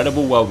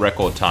incredible world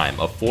record time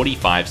of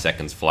 45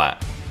 seconds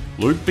flat.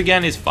 Luke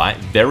began his fight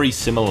very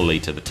similarly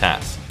to the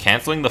TAS,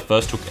 cancelling the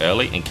first hook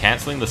early and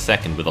cancelling the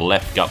second with a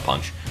left gut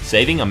punch,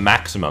 saving a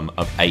maximum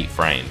of 8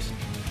 frames.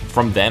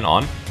 From then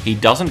on, he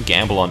doesn't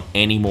gamble on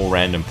any more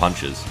random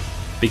punches.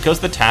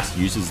 Because the TAS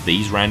uses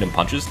these random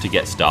punches to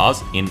get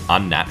stars in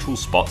unnatural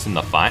spots in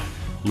the fight,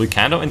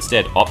 Lucander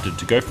instead opted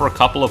to go for a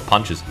couple of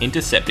punches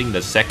intercepting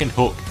the second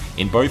hook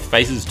in both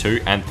phases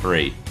 2 and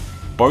 3.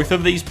 Both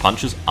of these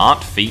punches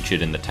aren't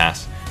featured in the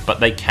TAS, but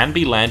they can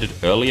be landed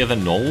earlier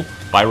than normal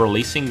by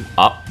releasing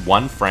up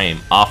 1 frame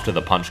after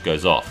the punch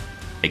goes off.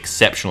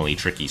 Exceptionally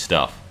tricky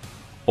stuff.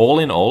 All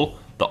in all,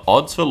 the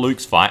odds for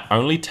Luke's fight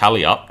only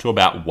tally up to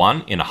about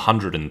 1 in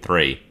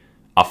 103,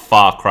 a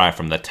far cry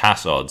from the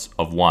TAS odds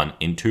of 1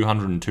 in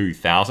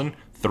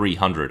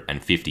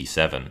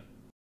 202,357.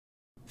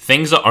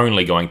 Things are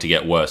only going to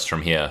get worse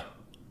from here.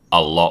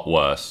 A lot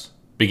worse.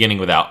 Beginning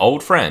with our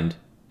old friend,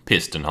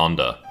 Piston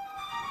Honda.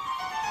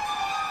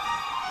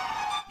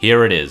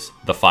 Here it is,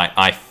 the fight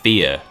I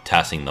fear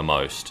tassing the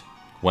most.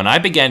 When I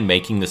began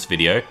making this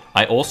video,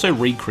 I also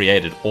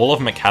recreated all of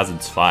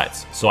McHazard's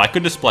fights, so I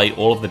could display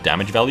all of the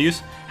damage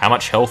values, how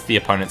much health the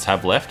opponents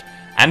have left,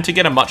 and to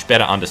get a much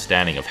better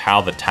understanding of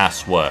how the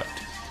TAS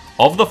worked.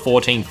 Of the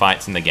 14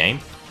 fights in the game,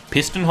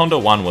 Piston Honda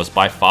 1 was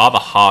by far the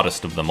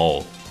hardest of them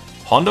all.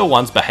 Honda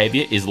 1's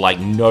behaviour is like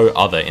no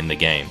other in the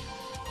game.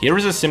 Here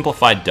is a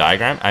simplified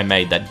diagram I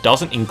made that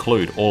doesn't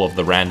include all of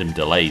the random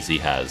delays he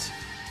has.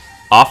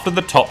 After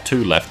the top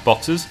 2 left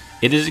boxes,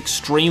 it is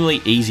extremely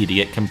easy to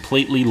get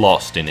completely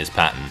lost in his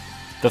pattern.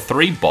 The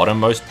 3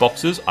 bottommost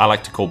boxes I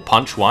like to call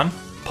Punch 1,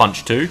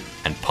 Punch 2,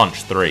 and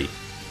Punch 3.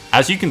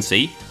 As you can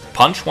see,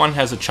 Punch 1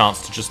 has a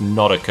chance to just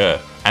not occur,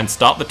 and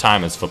start the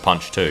timers for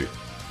Punch 2.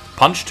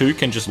 Punch 2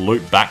 can just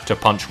loop back to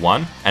Punch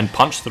 1, and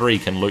Punch 3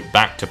 can loop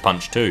back to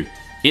Punch 2.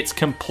 It's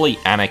complete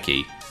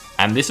anarchy,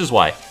 and this is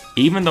why,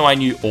 even though I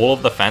knew all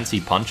of the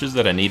fancy punches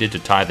that are needed to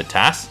tie the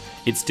TAS,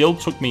 it still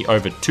took me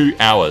over 2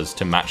 hours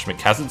to match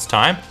McHazard's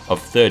time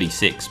of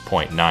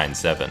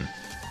 36.97.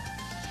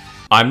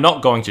 I'm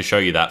not going to show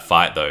you that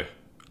fight though.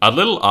 A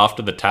little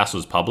after the TAS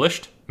was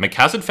published,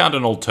 McHazard found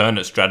an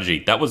alternate strategy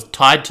that was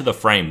tied to the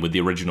frame with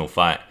the original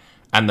fight,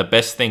 and the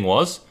best thing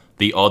was,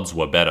 the odds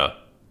were better.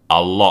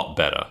 A lot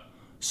better.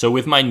 So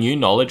with my new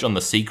knowledge on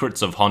the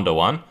secrets of Honda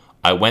 1,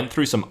 I went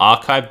through some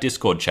archived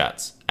Discord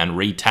chats and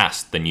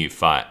re-tasked the new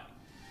fight.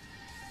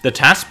 The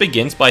TAS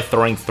begins by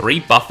throwing 3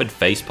 buffered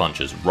face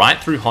punches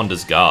right through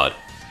Honda's guard.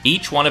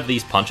 Each one of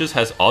these punches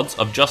has odds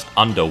of just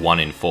under 1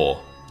 in 4.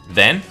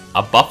 Then,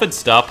 a buffered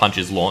star punch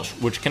is launched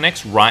which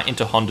connects right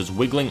into Honda's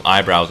wiggling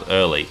eyebrows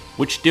early,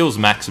 which deals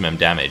maximum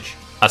damage.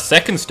 A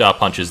second star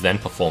punch is then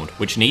performed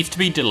which needs to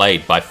be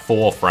delayed by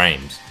 4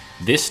 frames.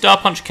 This star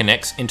punch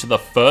connects into the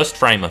first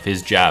frame of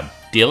his jab,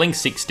 dealing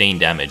 16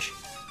 damage.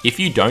 If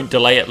you don't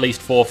delay at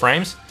least 4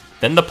 frames,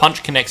 then the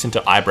punch connects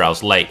into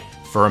eyebrows late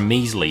for a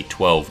measly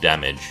 12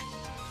 damage.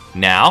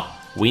 Now,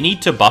 we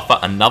need to buffer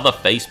another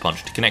face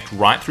punch to connect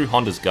right through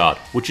Honda's guard,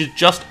 which is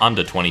just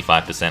under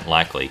 25%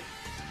 likely.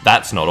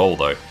 That's not all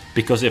though,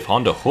 because if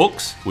Honda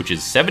hooks, which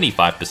is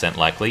 75%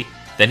 likely,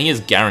 then he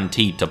is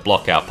guaranteed to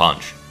block our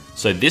punch.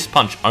 So this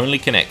punch only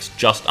connects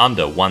just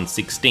under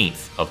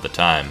 1/16 of the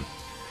time.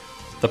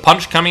 The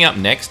punch coming up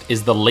next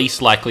is the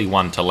least likely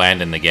one to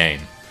land in the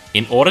game.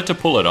 In order to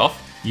pull it off,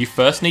 you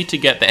first need to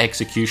get the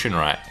execution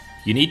right.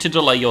 You need to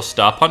delay your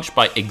star punch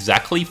by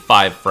exactly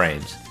 5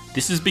 frames.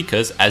 This is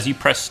because as you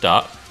press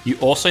start, you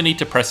also need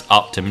to press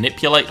up to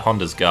manipulate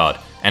Honda's guard,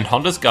 and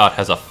Honda's guard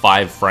has a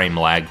 5 frame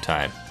lag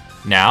time.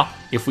 Now,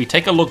 if we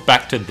take a look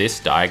back to this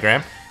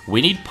diagram,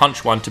 we need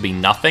punch 1 to be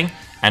nothing,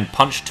 and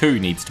punch 2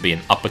 needs to be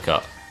an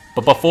uppercut.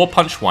 But before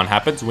punch 1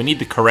 happens, we need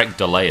the correct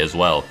delay as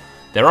well.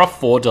 There are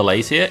 4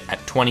 delays here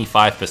at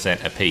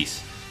 25%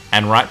 apiece.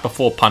 And right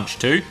before punch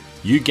 2,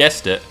 you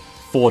guessed it,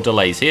 4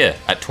 delays here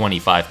at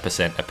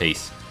 25%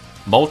 apiece.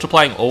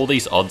 Multiplying all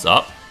these odds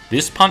up,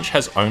 this punch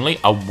has only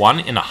a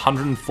 1 in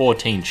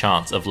 114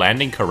 chance of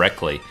landing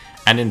correctly,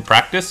 and in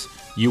practice,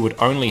 you would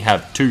only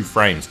have 2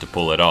 frames to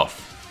pull it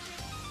off.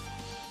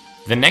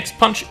 The next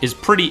punch is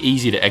pretty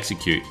easy to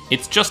execute,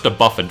 it's just a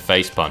buffered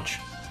face punch.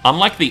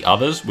 Unlike the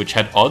others, which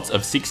had odds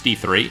of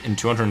 63 and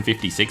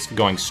 256 for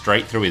going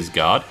straight through his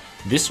guard,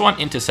 this one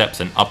intercepts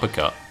an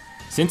uppercut.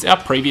 Since our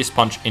previous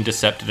punch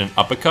intercepted an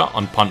uppercut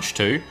on punch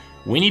 2,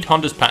 we need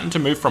Honda's pattern to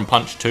move from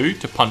punch 2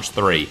 to punch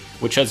 3,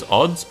 which has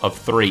odds of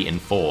 3 in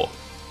 4.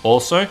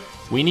 Also,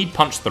 we need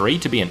punch 3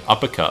 to be an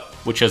uppercut,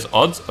 which has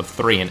odds of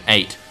 3 in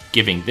 8,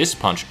 giving this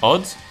punch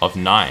odds of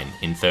 9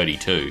 in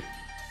 32.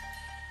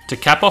 To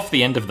cap off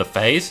the end of the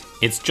phase,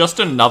 it's just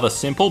another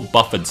simple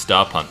buffered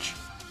star punch.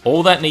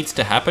 All that needs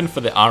to happen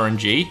for the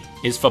RNG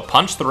is for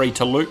punch 3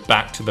 to loop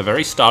back to the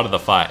very start of the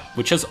fight,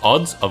 which has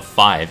odds of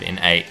 5 in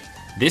 8.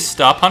 This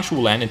star punch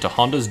will land into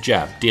Honda's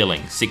jab,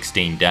 dealing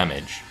 16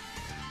 damage.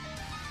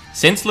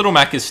 Since Little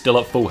Mac is still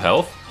at full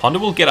health, Honda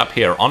will get up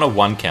here on a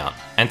 1 count,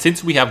 and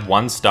since we have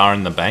 1 star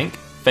in the bank,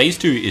 Phase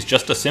 2 is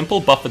just a simple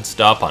buffered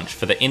star punch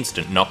for the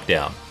instant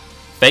knockdown.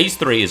 Phase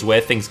 3 is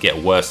where things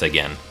get worse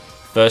again.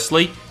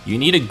 Firstly, you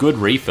need a good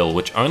refill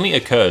which only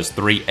occurs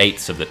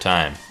 3/8 of the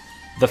time.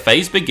 The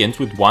phase begins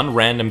with one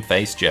random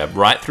face jab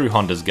right through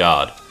Honda's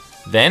guard.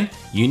 Then,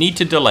 you need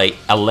to delay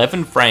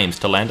 11 frames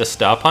to land a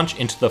star punch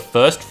into the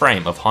first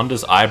frame of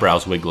Honda's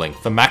eyebrows wiggling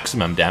for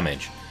maximum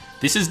damage.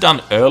 This is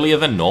done earlier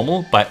than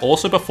normal by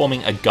also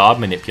performing a guard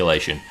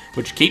manipulation,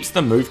 which keeps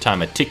the move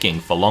timer ticking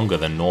for longer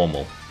than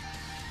normal.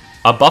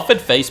 A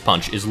buffered face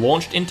punch is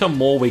launched into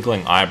more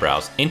wiggling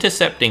eyebrows,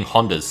 intercepting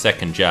Honda's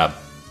second jab.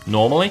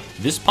 Normally,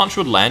 this punch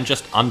would land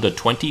just under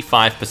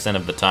 25%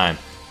 of the time,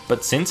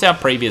 but since our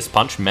previous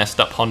punch messed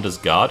up Honda's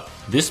guard,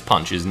 this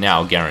punch is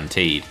now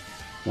guaranteed.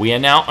 We are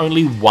now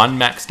only 1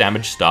 max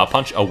damage star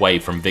punch away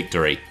from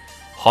victory.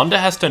 Honda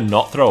has to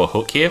not throw a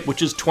hook here,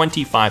 which is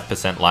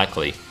 25%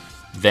 likely.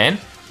 Then,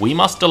 we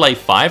must delay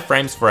 5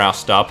 frames for our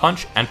star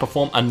punch and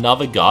perform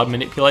another guard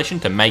manipulation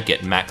to make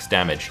it max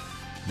damage.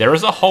 There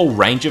is a whole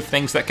range of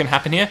things that can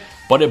happen here,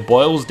 but it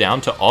boils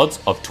down to odds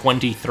of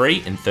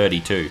 23 in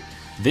 32.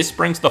 This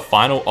brings the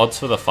final odds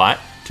for the fight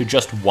to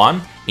just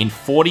 1 in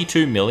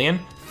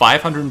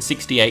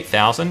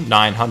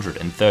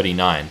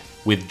 42,568,939,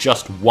 with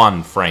just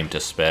 1 frame to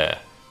spare.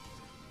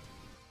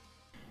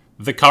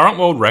 The current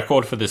world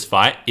record for this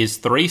fight is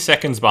 3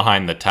 seconds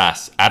behind the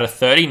TAS at a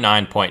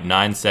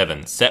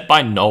 39.97 set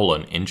by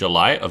Nolan in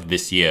July of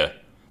this year.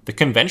 The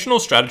conventional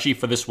strategy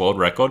for this world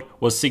record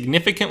was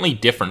significantly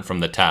different from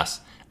the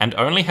TAS and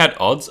only had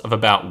odds of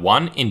about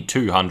 1 in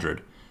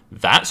 200.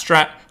 That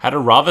strat had a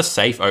rather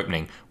safe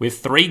opening with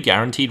 3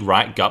 guaranteed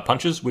right gut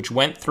punches which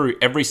went through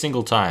every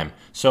single time,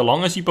 so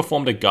long as you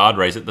performed a guard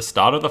raise at the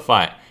start of the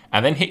fight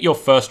and then hit your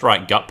first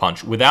right gut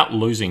punch without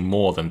losing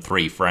more than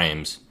 3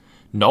 frames.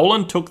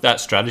 Nolan took that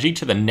strategy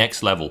to the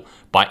next level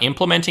by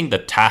implementing the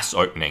TAS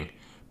opening.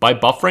 By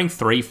buffering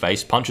 3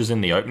 face punches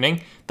in the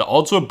opening, the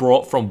odds were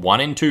brought from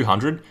 1 in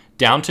 200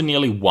 down to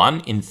nearly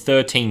 1 in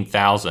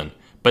 13,000,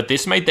 but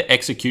this made the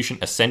execution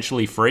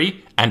essentially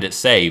free and it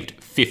saved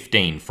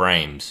 15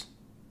 frames.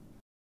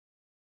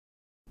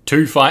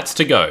 2 fights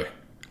to go.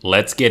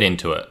 Let's get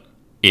into it.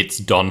 It's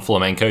Don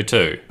Flamenco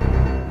 2.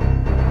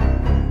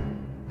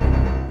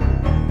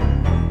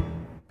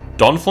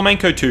 Don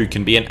Flamenco 2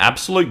 can be an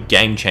absolute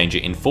game changer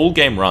in full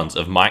game runs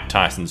of Mike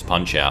Tyson's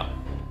Punch-Out.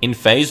 In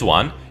Phase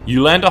 1,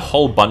 you land a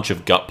whole bunch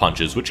of gut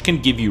punches which can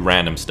give you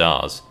random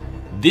stars.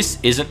 This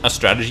isn't a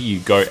strategy you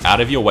go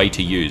out of your way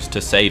to use to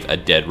save a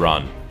dead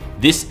run.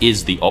 This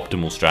is the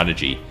optimal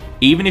strategy,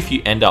 even if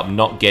you end up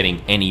not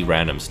getting any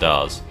random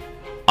stars.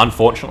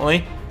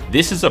 Unfortunately,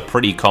 this is a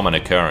pretty common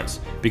occurrence,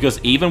 because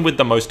even with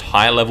the most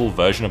high level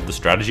version of the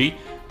strategy,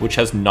 which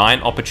has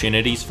 9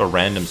 opportunities for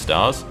random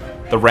stars,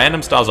 the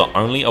random stars are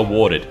only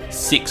awarded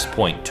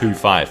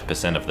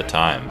 6.25% of the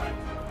time.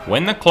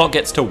 When the clock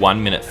gets to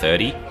 1 minute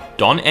 30,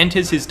 Don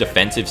enters his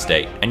defensive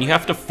state and you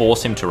have to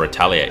force him to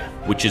retaliate,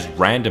 which is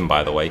random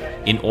by the way,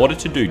 in order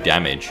to do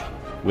damage.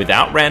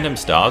 Without random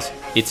stars,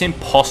 it's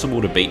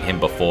impossible to beat him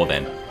before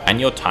then, and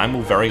your time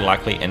will very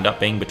likely end up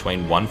being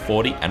between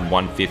 140 and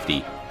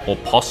 150, or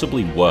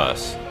possibly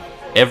worse.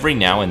 Every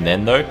now and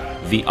then though,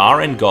 the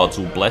RN gods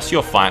will bless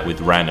your fight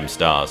with random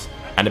stars,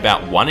 and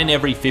about 1 in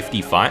every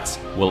 50 fights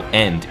will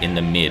end in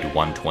the mid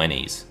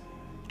 120s.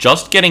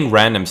 Just getting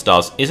random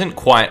stars isn't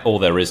quite all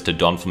there is to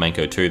Don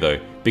Flamenco 2 though,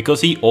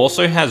 because he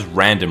also has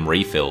random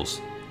refills.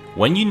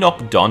 When you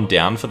knock Don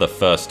down for the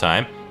first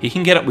time, he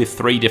can get up with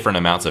 3 different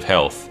amounts of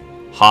health.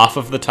 Half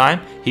of the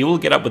time, he will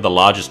get up with the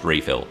largest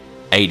refill,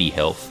 80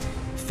 health.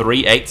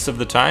 3/8 of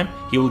the time,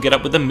 he will get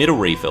up with the middle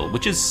refill,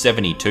 which is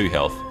 72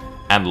 health.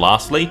 And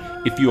lastly,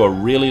 if you are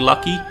really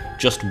lucky,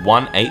 just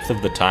 1/8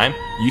 of the time,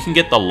 you can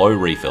get the low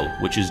refill,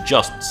 which is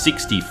just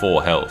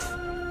 64 health.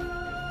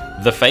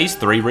 The Phase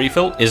 3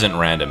 refill isn't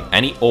random,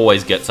 and he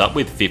always gets up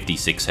with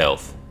 56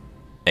 health.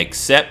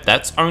 Except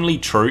that's only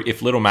true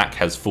if Little Mac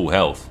has full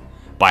health.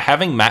 By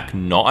having Mac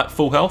not at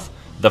full health,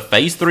 the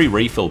Phase 3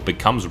 refill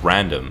becomes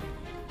random.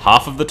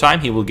 Half of the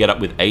time he will get up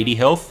with 80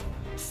 health,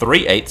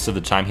 3/8 of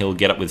the time he will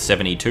get up with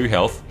 72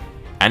 health,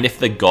 and if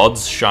the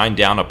gods shine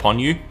down upon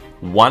you,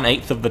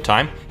 1/8 of the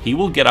time he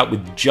will get up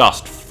with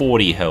just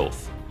 40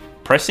 health.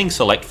 Pressing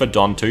select for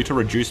Don 2 to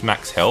reduce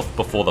Mac's health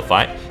before the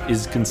fight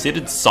is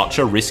considered such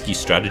a risky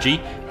strategy,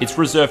 it's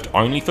reserved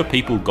only for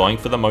people going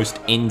for the most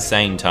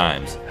insane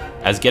times,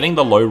 as getting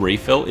the low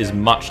refill is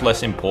much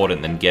less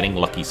important than getting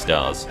lucky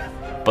stars.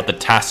 But the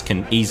TAS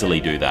can easily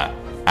do that,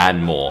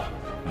 and more.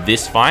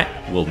 This fight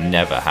will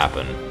never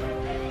happen.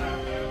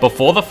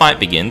 Before the fight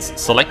begins,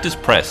 select is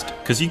pressed,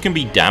 because you can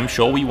be damn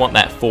sure we want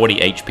that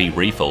 40 HP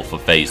refill for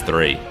Phase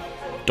 3.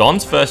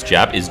 Don's first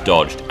jab is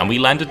dodged and we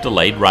land a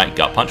delayed right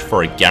gut punch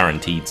for a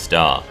guaranteed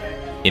star.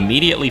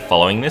 Immediately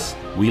following this,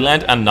 we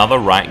land another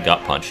right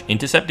gut punch,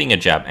 intercepting a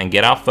jab and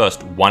get our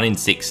first 1 in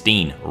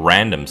 16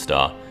 random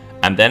star,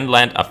 and then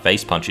land a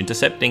face punch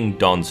intercepting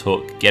Don's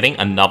hook, getting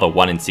another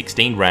 1 in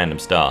 16 random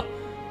star.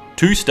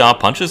 2 star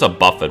punches are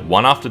buffered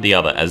one after the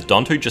other as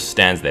Don2 just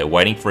stands there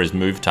waiting for his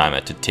move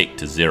timer to tick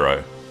to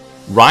 0.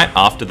 Right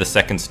after the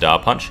second star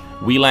punch,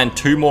 we land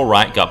 2 more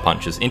right gut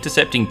punches,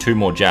 intercepting 2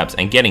 more jabs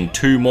and getting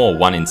 2 more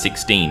 1 in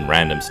 16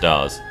 random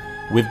stars.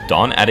 With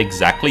Don at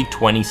exactly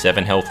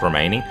 27 health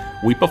remaining,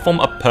 we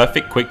perform a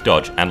perfect quick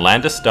dodge and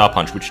land a star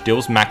punch which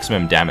deals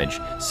maximum damage,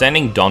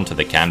 sending Don to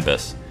the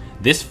canvas.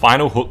 This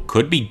final hook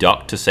could be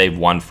ducked to save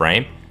 1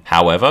 frame,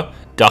 however,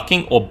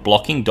 ducking or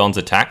blocking Don's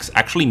attacks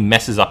actually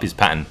messes up his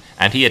pattern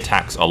and he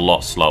attacks a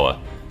lot slower.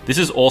 This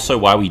is also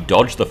why we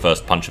dodge the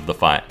first punch of the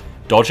fight.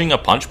 Dodging a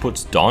punch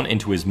puts Don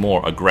into his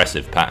more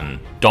aggressive pattern.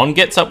 Don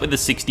gets up with a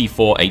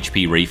 64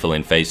 HP refill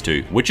in phase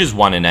 2, which is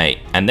 1 in 8,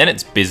 and then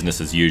it's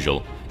business as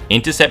usual.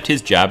 Intercept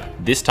his jab,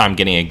 this time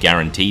getting a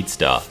guaranteed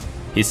star.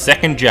 His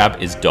second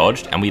jab is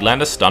dodged and we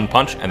land a stun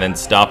punch and then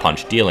star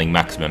punch, dealing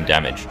maximum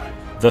damage.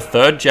 The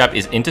third jab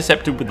is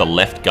intercepted with a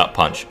left gut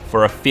punch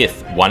for a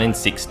 5th 1 in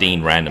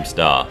 16 random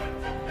star.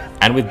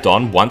 And with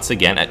Don once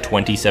again at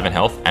 27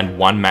 health and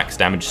 1 max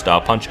damage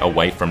star punch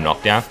away from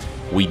knockdown,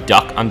 we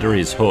duck under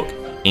his hook,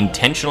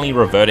 intentionally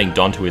reverting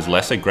Don to his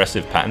less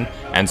aggressive pattern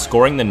and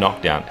scoring the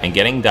knockdown and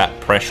getting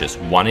that precious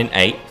 1 in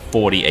 8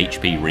 40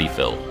 HP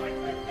refill.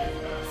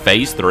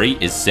 Phase 3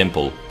 is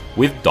simple.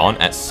 With Don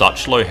at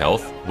such low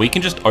health, we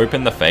can just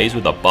open the phase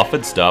with a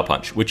buffered star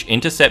punch which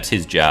intercepts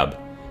his jab.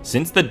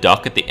 Since the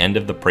duck at the end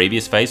of the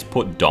previous phase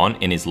put Don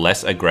in his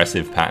less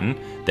aggressive pattern,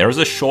 there is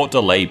a short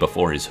delay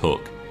before his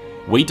hook.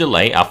 We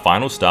delay our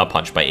final star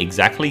punch by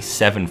exactly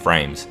 7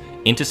 frames,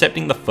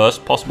 intercepting the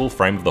first possible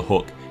frame of the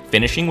hook,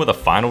 finishing with a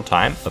final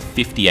time of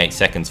 58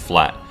 seconds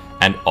flat,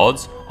 and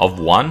odds of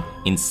 1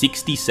 in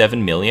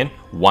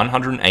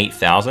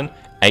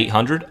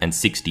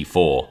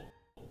 67,108,864.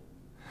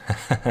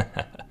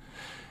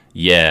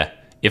 Yeah,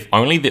 if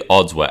only the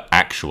odds were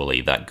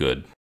actually that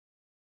good.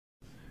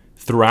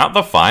 Throughout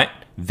the fight,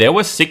 there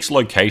were 6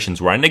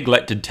 locations where I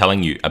neglected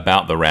telling you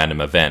about the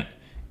random event.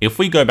 If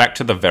we go back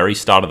to the very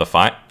start of the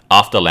fight,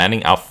 after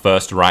landing our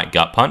first right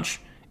gut punch,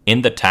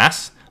 in the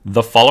TAS,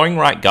 the following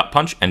right gut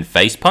punch and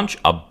face punch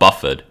are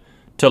buffered.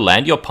 To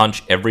land your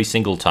punch every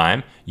single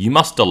time, you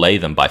must delay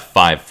them by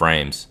 5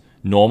 frames.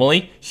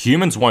 Normally,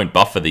 humans won't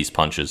buffer these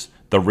punches.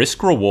 The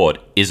risk reward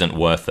isn't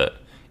worth it.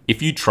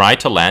 If you try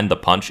to land the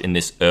punch in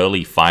this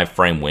early 5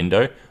 frame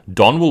window,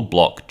 Don will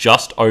block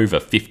just over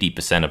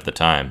 50% of the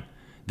time.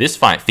 This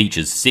fight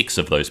features 6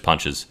 of those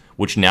punches,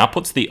 which now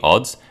puts the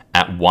odds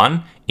at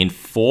 1 in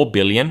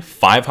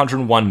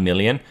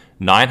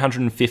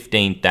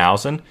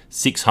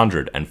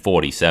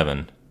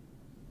 4,501,915,647.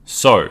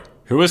 So,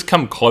 who has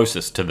come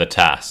closest to the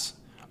TAS?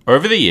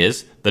 Over the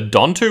years, the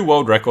Don2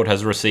 world record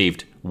has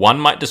received one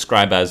might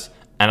describe as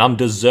an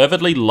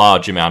undeservedly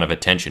large amount of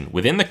attention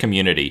within the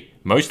community,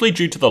 mostly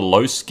due to the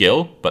low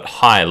skill but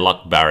high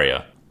luck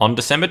barrier. On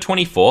December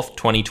 24th,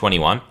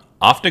 2021,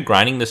 after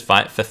grinding this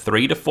fight for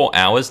 3 to 4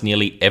 hours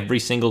nearly every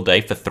single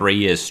day for 3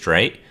 years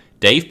straight,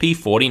 Dave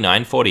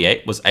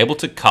P4948 was able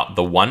to cut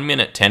the 1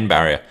 minute 10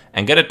 barrier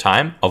and get a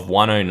time of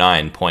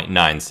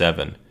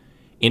 109.97.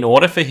 In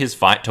order for his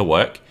fight to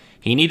work,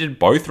 he needed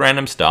both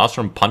random stars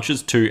from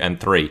punches 2 and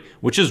 3,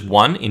 which is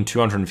 1 in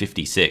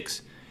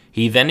 256.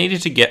 He then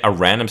needed to get a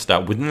random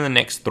star within the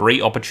next 3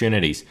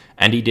 opportunities,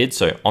 and he did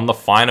so on the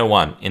final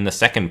one in the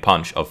second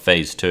punch of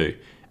phase 2,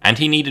 and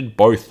he needed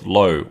both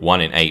low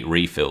 1 in 8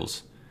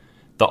 refills.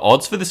 The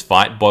odds for this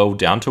fight boiled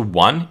down to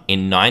 1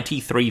 in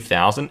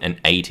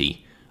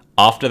 93,080.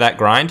 After that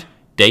grind,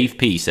 Dave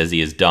P says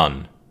he is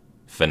done.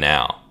 For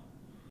now.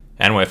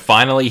 And we're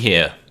finally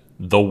here.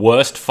 The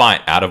worst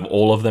fight out of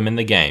all of them in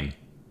the game.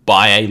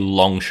 By a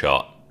long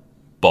shot.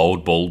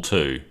 Bold Bull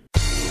 2.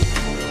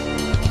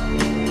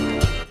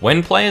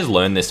 When players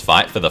learn this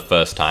fight for the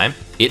first time,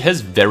 it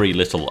has very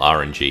little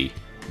RNG.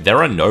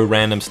 There are no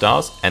random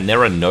stars and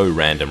there are no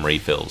random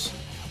refills.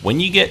 When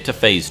you get to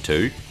phase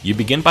 2, you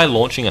begin by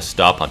launching a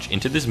star punch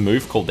into this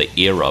move called the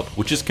ear rub,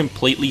 which is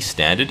completely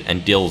standard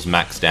and deals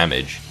max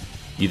damage.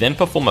 You then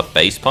perform a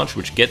face punch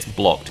which gets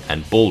blocked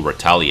and Bull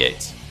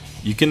retaliates.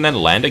 You can then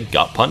land a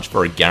gut punch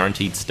for a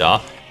guaranteed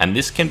star, and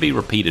this can be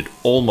repeated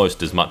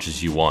almost as much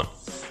as you want.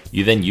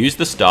 You then use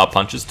the star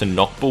punches to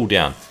knock Bull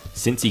down,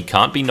 since he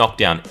can't be knocked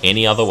down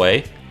any other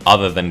way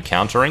other than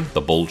countering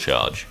the Bull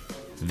charge.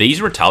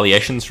 These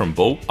retaliations from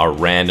Bull are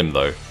random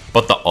though,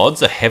 but the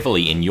odds are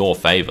heavily in your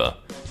favour.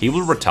 He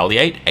will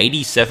retaliate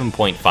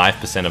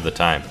 87.5% of the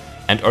time,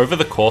 and over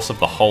the course of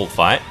the whole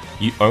fight,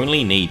 you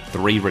only need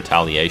 3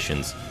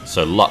 retaliations,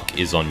 so luck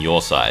is on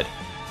your side.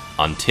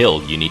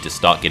 Until you need to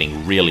start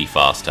getting really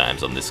fast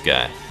times on this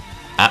guy.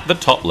 At the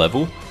top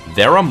level,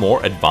 there are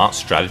more advanced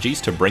strategies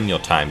to bring your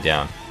time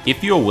down,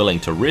 if you are willing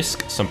to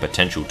risk some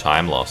potential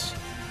time loss.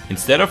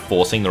 Instead of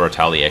forcing the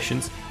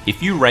retaliations,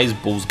 if you raise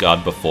Bull's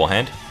guard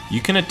beforehand,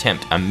 you can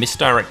attempt a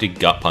misdirected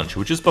gut punch,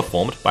 which is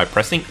performed by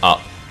pressing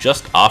up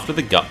just after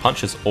the gut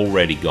punch has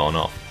already gone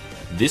off.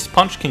 This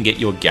punch can get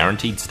you a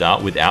guaranteed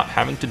start without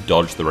having to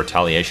dodge the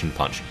retaliation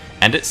punch,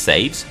 and it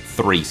saves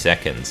 3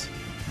 seconds.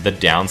 The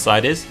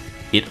downside is,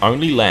 it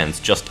only lands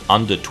just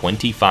under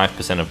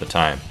 25% of the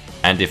time,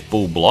 and if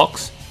Bull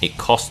blocks, it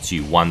costs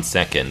you 1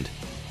 second.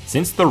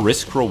 Since the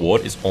risk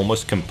reward is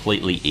almost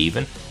completely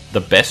even,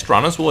 the best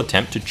runners will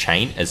attempt to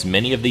chain as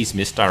many of these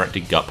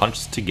misdirected gut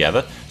punches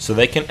together so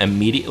they can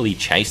immediately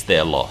chase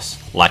their loss,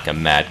 like a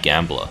mad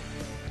gambler.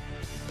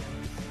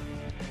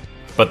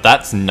 But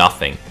that's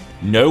nothing.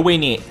 Nowhere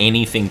near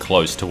anything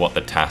close to what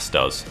the TAS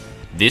does.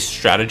 This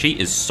strategy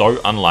is so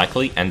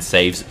unlikely and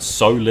saves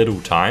so little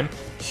time,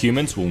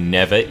 humans will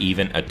never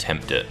even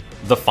attempt it.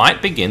 The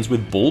fight begins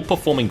with Bull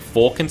performing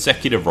 4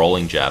 consecutive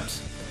rolling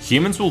jabs.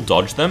 Humans will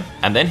dodge them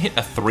and then hit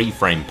a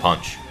 3-frame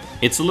punch.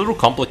 It's a little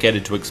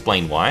complicated to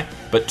explain why,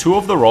 but 2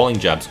 of the rolling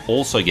jabs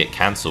also get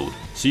cancelled,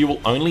 so you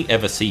will only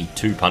ever see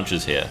 2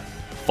 punches here.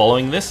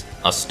 Following this,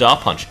 a star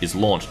punch is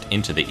launched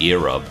into the ear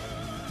rub.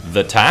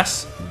 The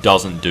TAS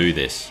doesn't do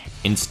this.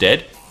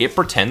 Instead, it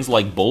pretends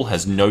like Bull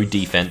has no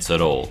defense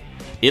at all.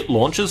 It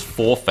launches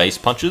 4 face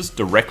punches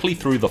directly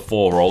through the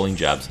 4 rolling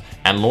jabs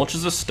and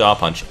launches a star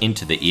punch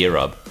into the ear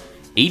rub.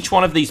 Each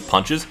one of these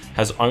punches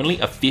has only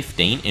a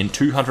 15 in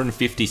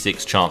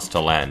 256 chance to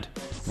land.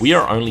 We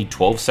are only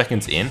 12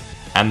 seconds in,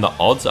 and the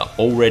odds are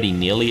already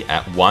nearly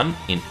at 1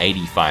 in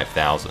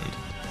 85,000.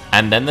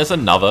 And then there's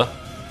another,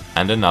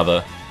 and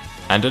another,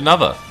 and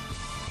another.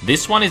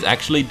 This one is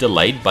actually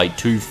delayed by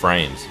 2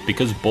 frames,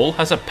 because Bull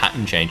has a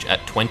pattern change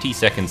at 20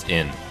 seconds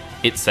in.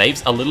 It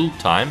saves a little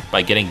time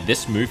by getting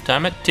this move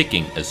timer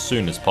ticking as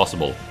soon as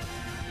possible.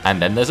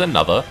 And then there's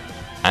another,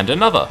 and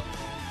another.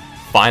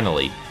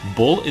 Finally,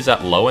 Bull is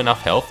at low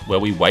enough health where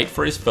we wait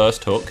for his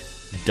first hook,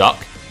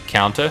 duck,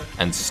 counter,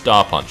 and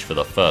star punch for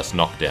the first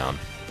knockdown.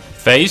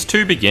 Phase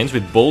 2 begins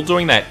with Bull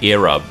doing that ear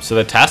rub, so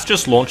the TAS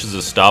just launches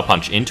a star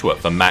punch into it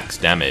for max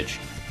damage.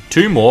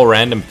 2 more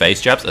random face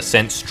jabs are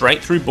sent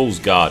straight through Bull's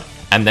guard,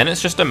 and then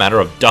it's just a matter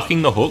of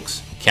ducking the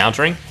hooks,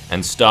 countering,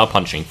 and star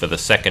punching for the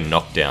second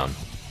knockdown.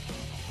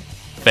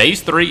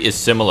 Phase 3 is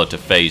similar to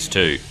Phase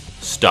 2.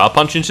 Star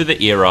punch into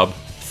the ear rub,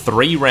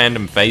 3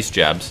 random face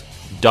jabs,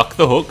 duck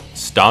the hook,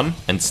 stun,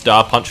 and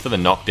star punch for the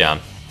knockdown,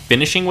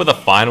 finishing with a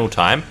final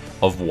time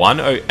of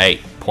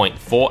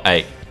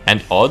 108.48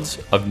 and odds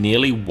of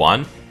nearly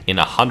 1 in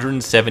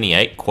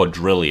 178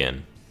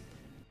 quadrillion.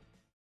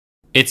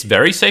 It's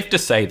very safe to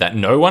say that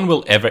no one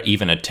will ever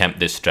even attempt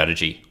this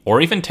strategy,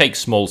 or even take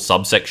small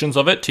subsections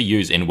of it to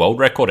use in world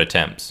record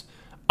attempts.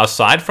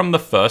 Aside from the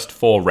first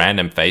 4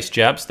 random face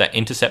jabs that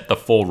intercept the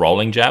 4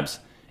 rolling jabs,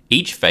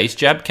 each face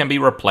jab can be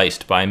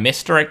replaced by a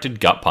misdirected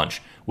gut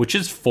punch, which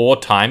is 4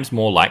 times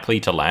more likely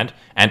to land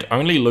and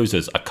only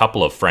loses a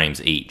couple of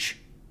frames each.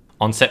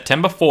 On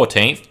September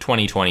 14th,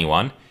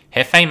 2021,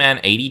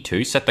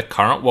 Hefeman82 set the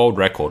current world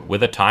record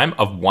with a time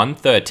of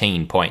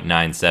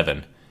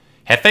 113.97.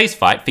 Hefe's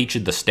fight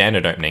featured the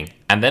standard opening,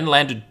 and then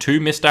landed 2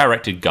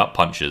 misdirected gut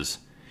punches.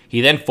 He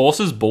then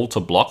forces Bull to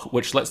block,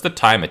 which lets the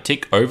timer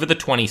tick over the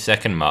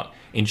 20-second mark,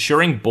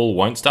 ensuring Bull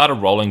won't start a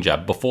rolling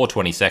jab before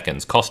 20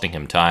 seconds, costing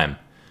him time.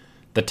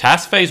 The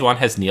TAS Phase 1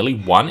 has nearly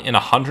 1 in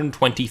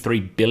 123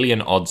 billion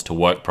odds to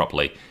work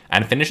properly,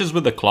 and finishes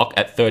with the clock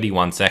at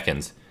 31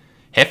 seconds.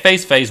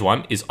 Hefe's Phase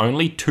 1 is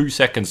only 2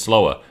 seconds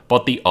slower,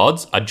 but the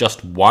odds are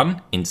just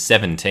 1 in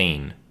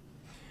 17.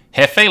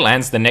 Hefe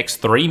lands the next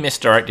 3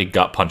 misdirected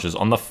gut punches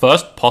on the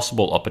first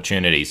possible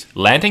opportunities,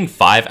 landing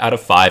 5 out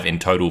of 5 in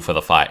total for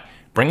the fight,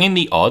 bringing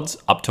the odds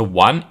up to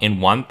 1 in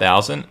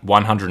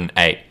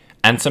 1,108,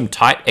 and some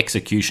tight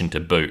execution to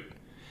boot.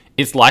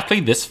 It's likely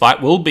this fight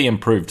will be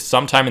improved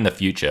sometime in the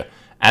future,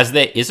 as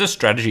there is a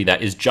strategy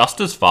that is just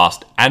as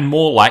fast and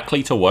more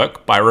likely to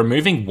work by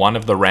removing one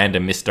of the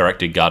random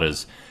misdirected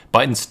gutters,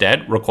 but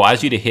instead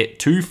requires you to hit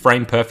 2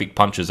 frame-perfect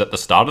punches at the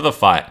start of the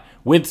fight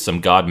with some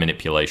guard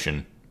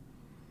manipulation.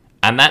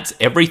 And that's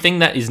everything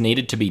that is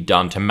needed to be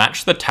done to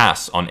match the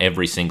TAS on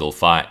every single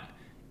fight.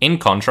 In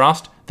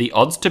contrast, the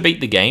odds to beat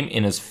the game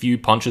in as few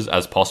punches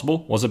as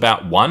possible was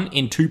about 1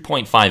 in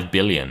 2.5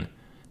 billion.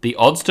 The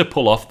odds to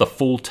pull off the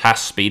full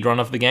TAS speedrun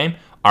of the game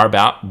are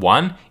about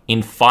 1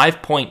 in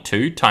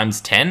 5.2 times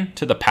 10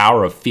 to the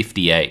power of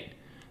 58.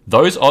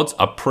 Those odds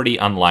are pretty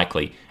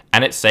unlikely,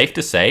 and it's safe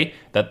to say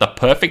that the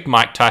perfect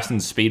Mike Tyson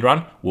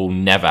speedrun will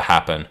never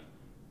happen.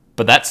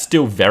 But that's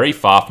still very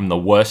far from the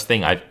worst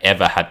thing I've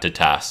ever had to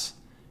TAS.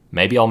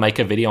 Maybe I'll make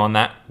a video on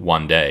that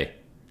one day.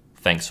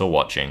 Thanks for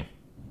watching.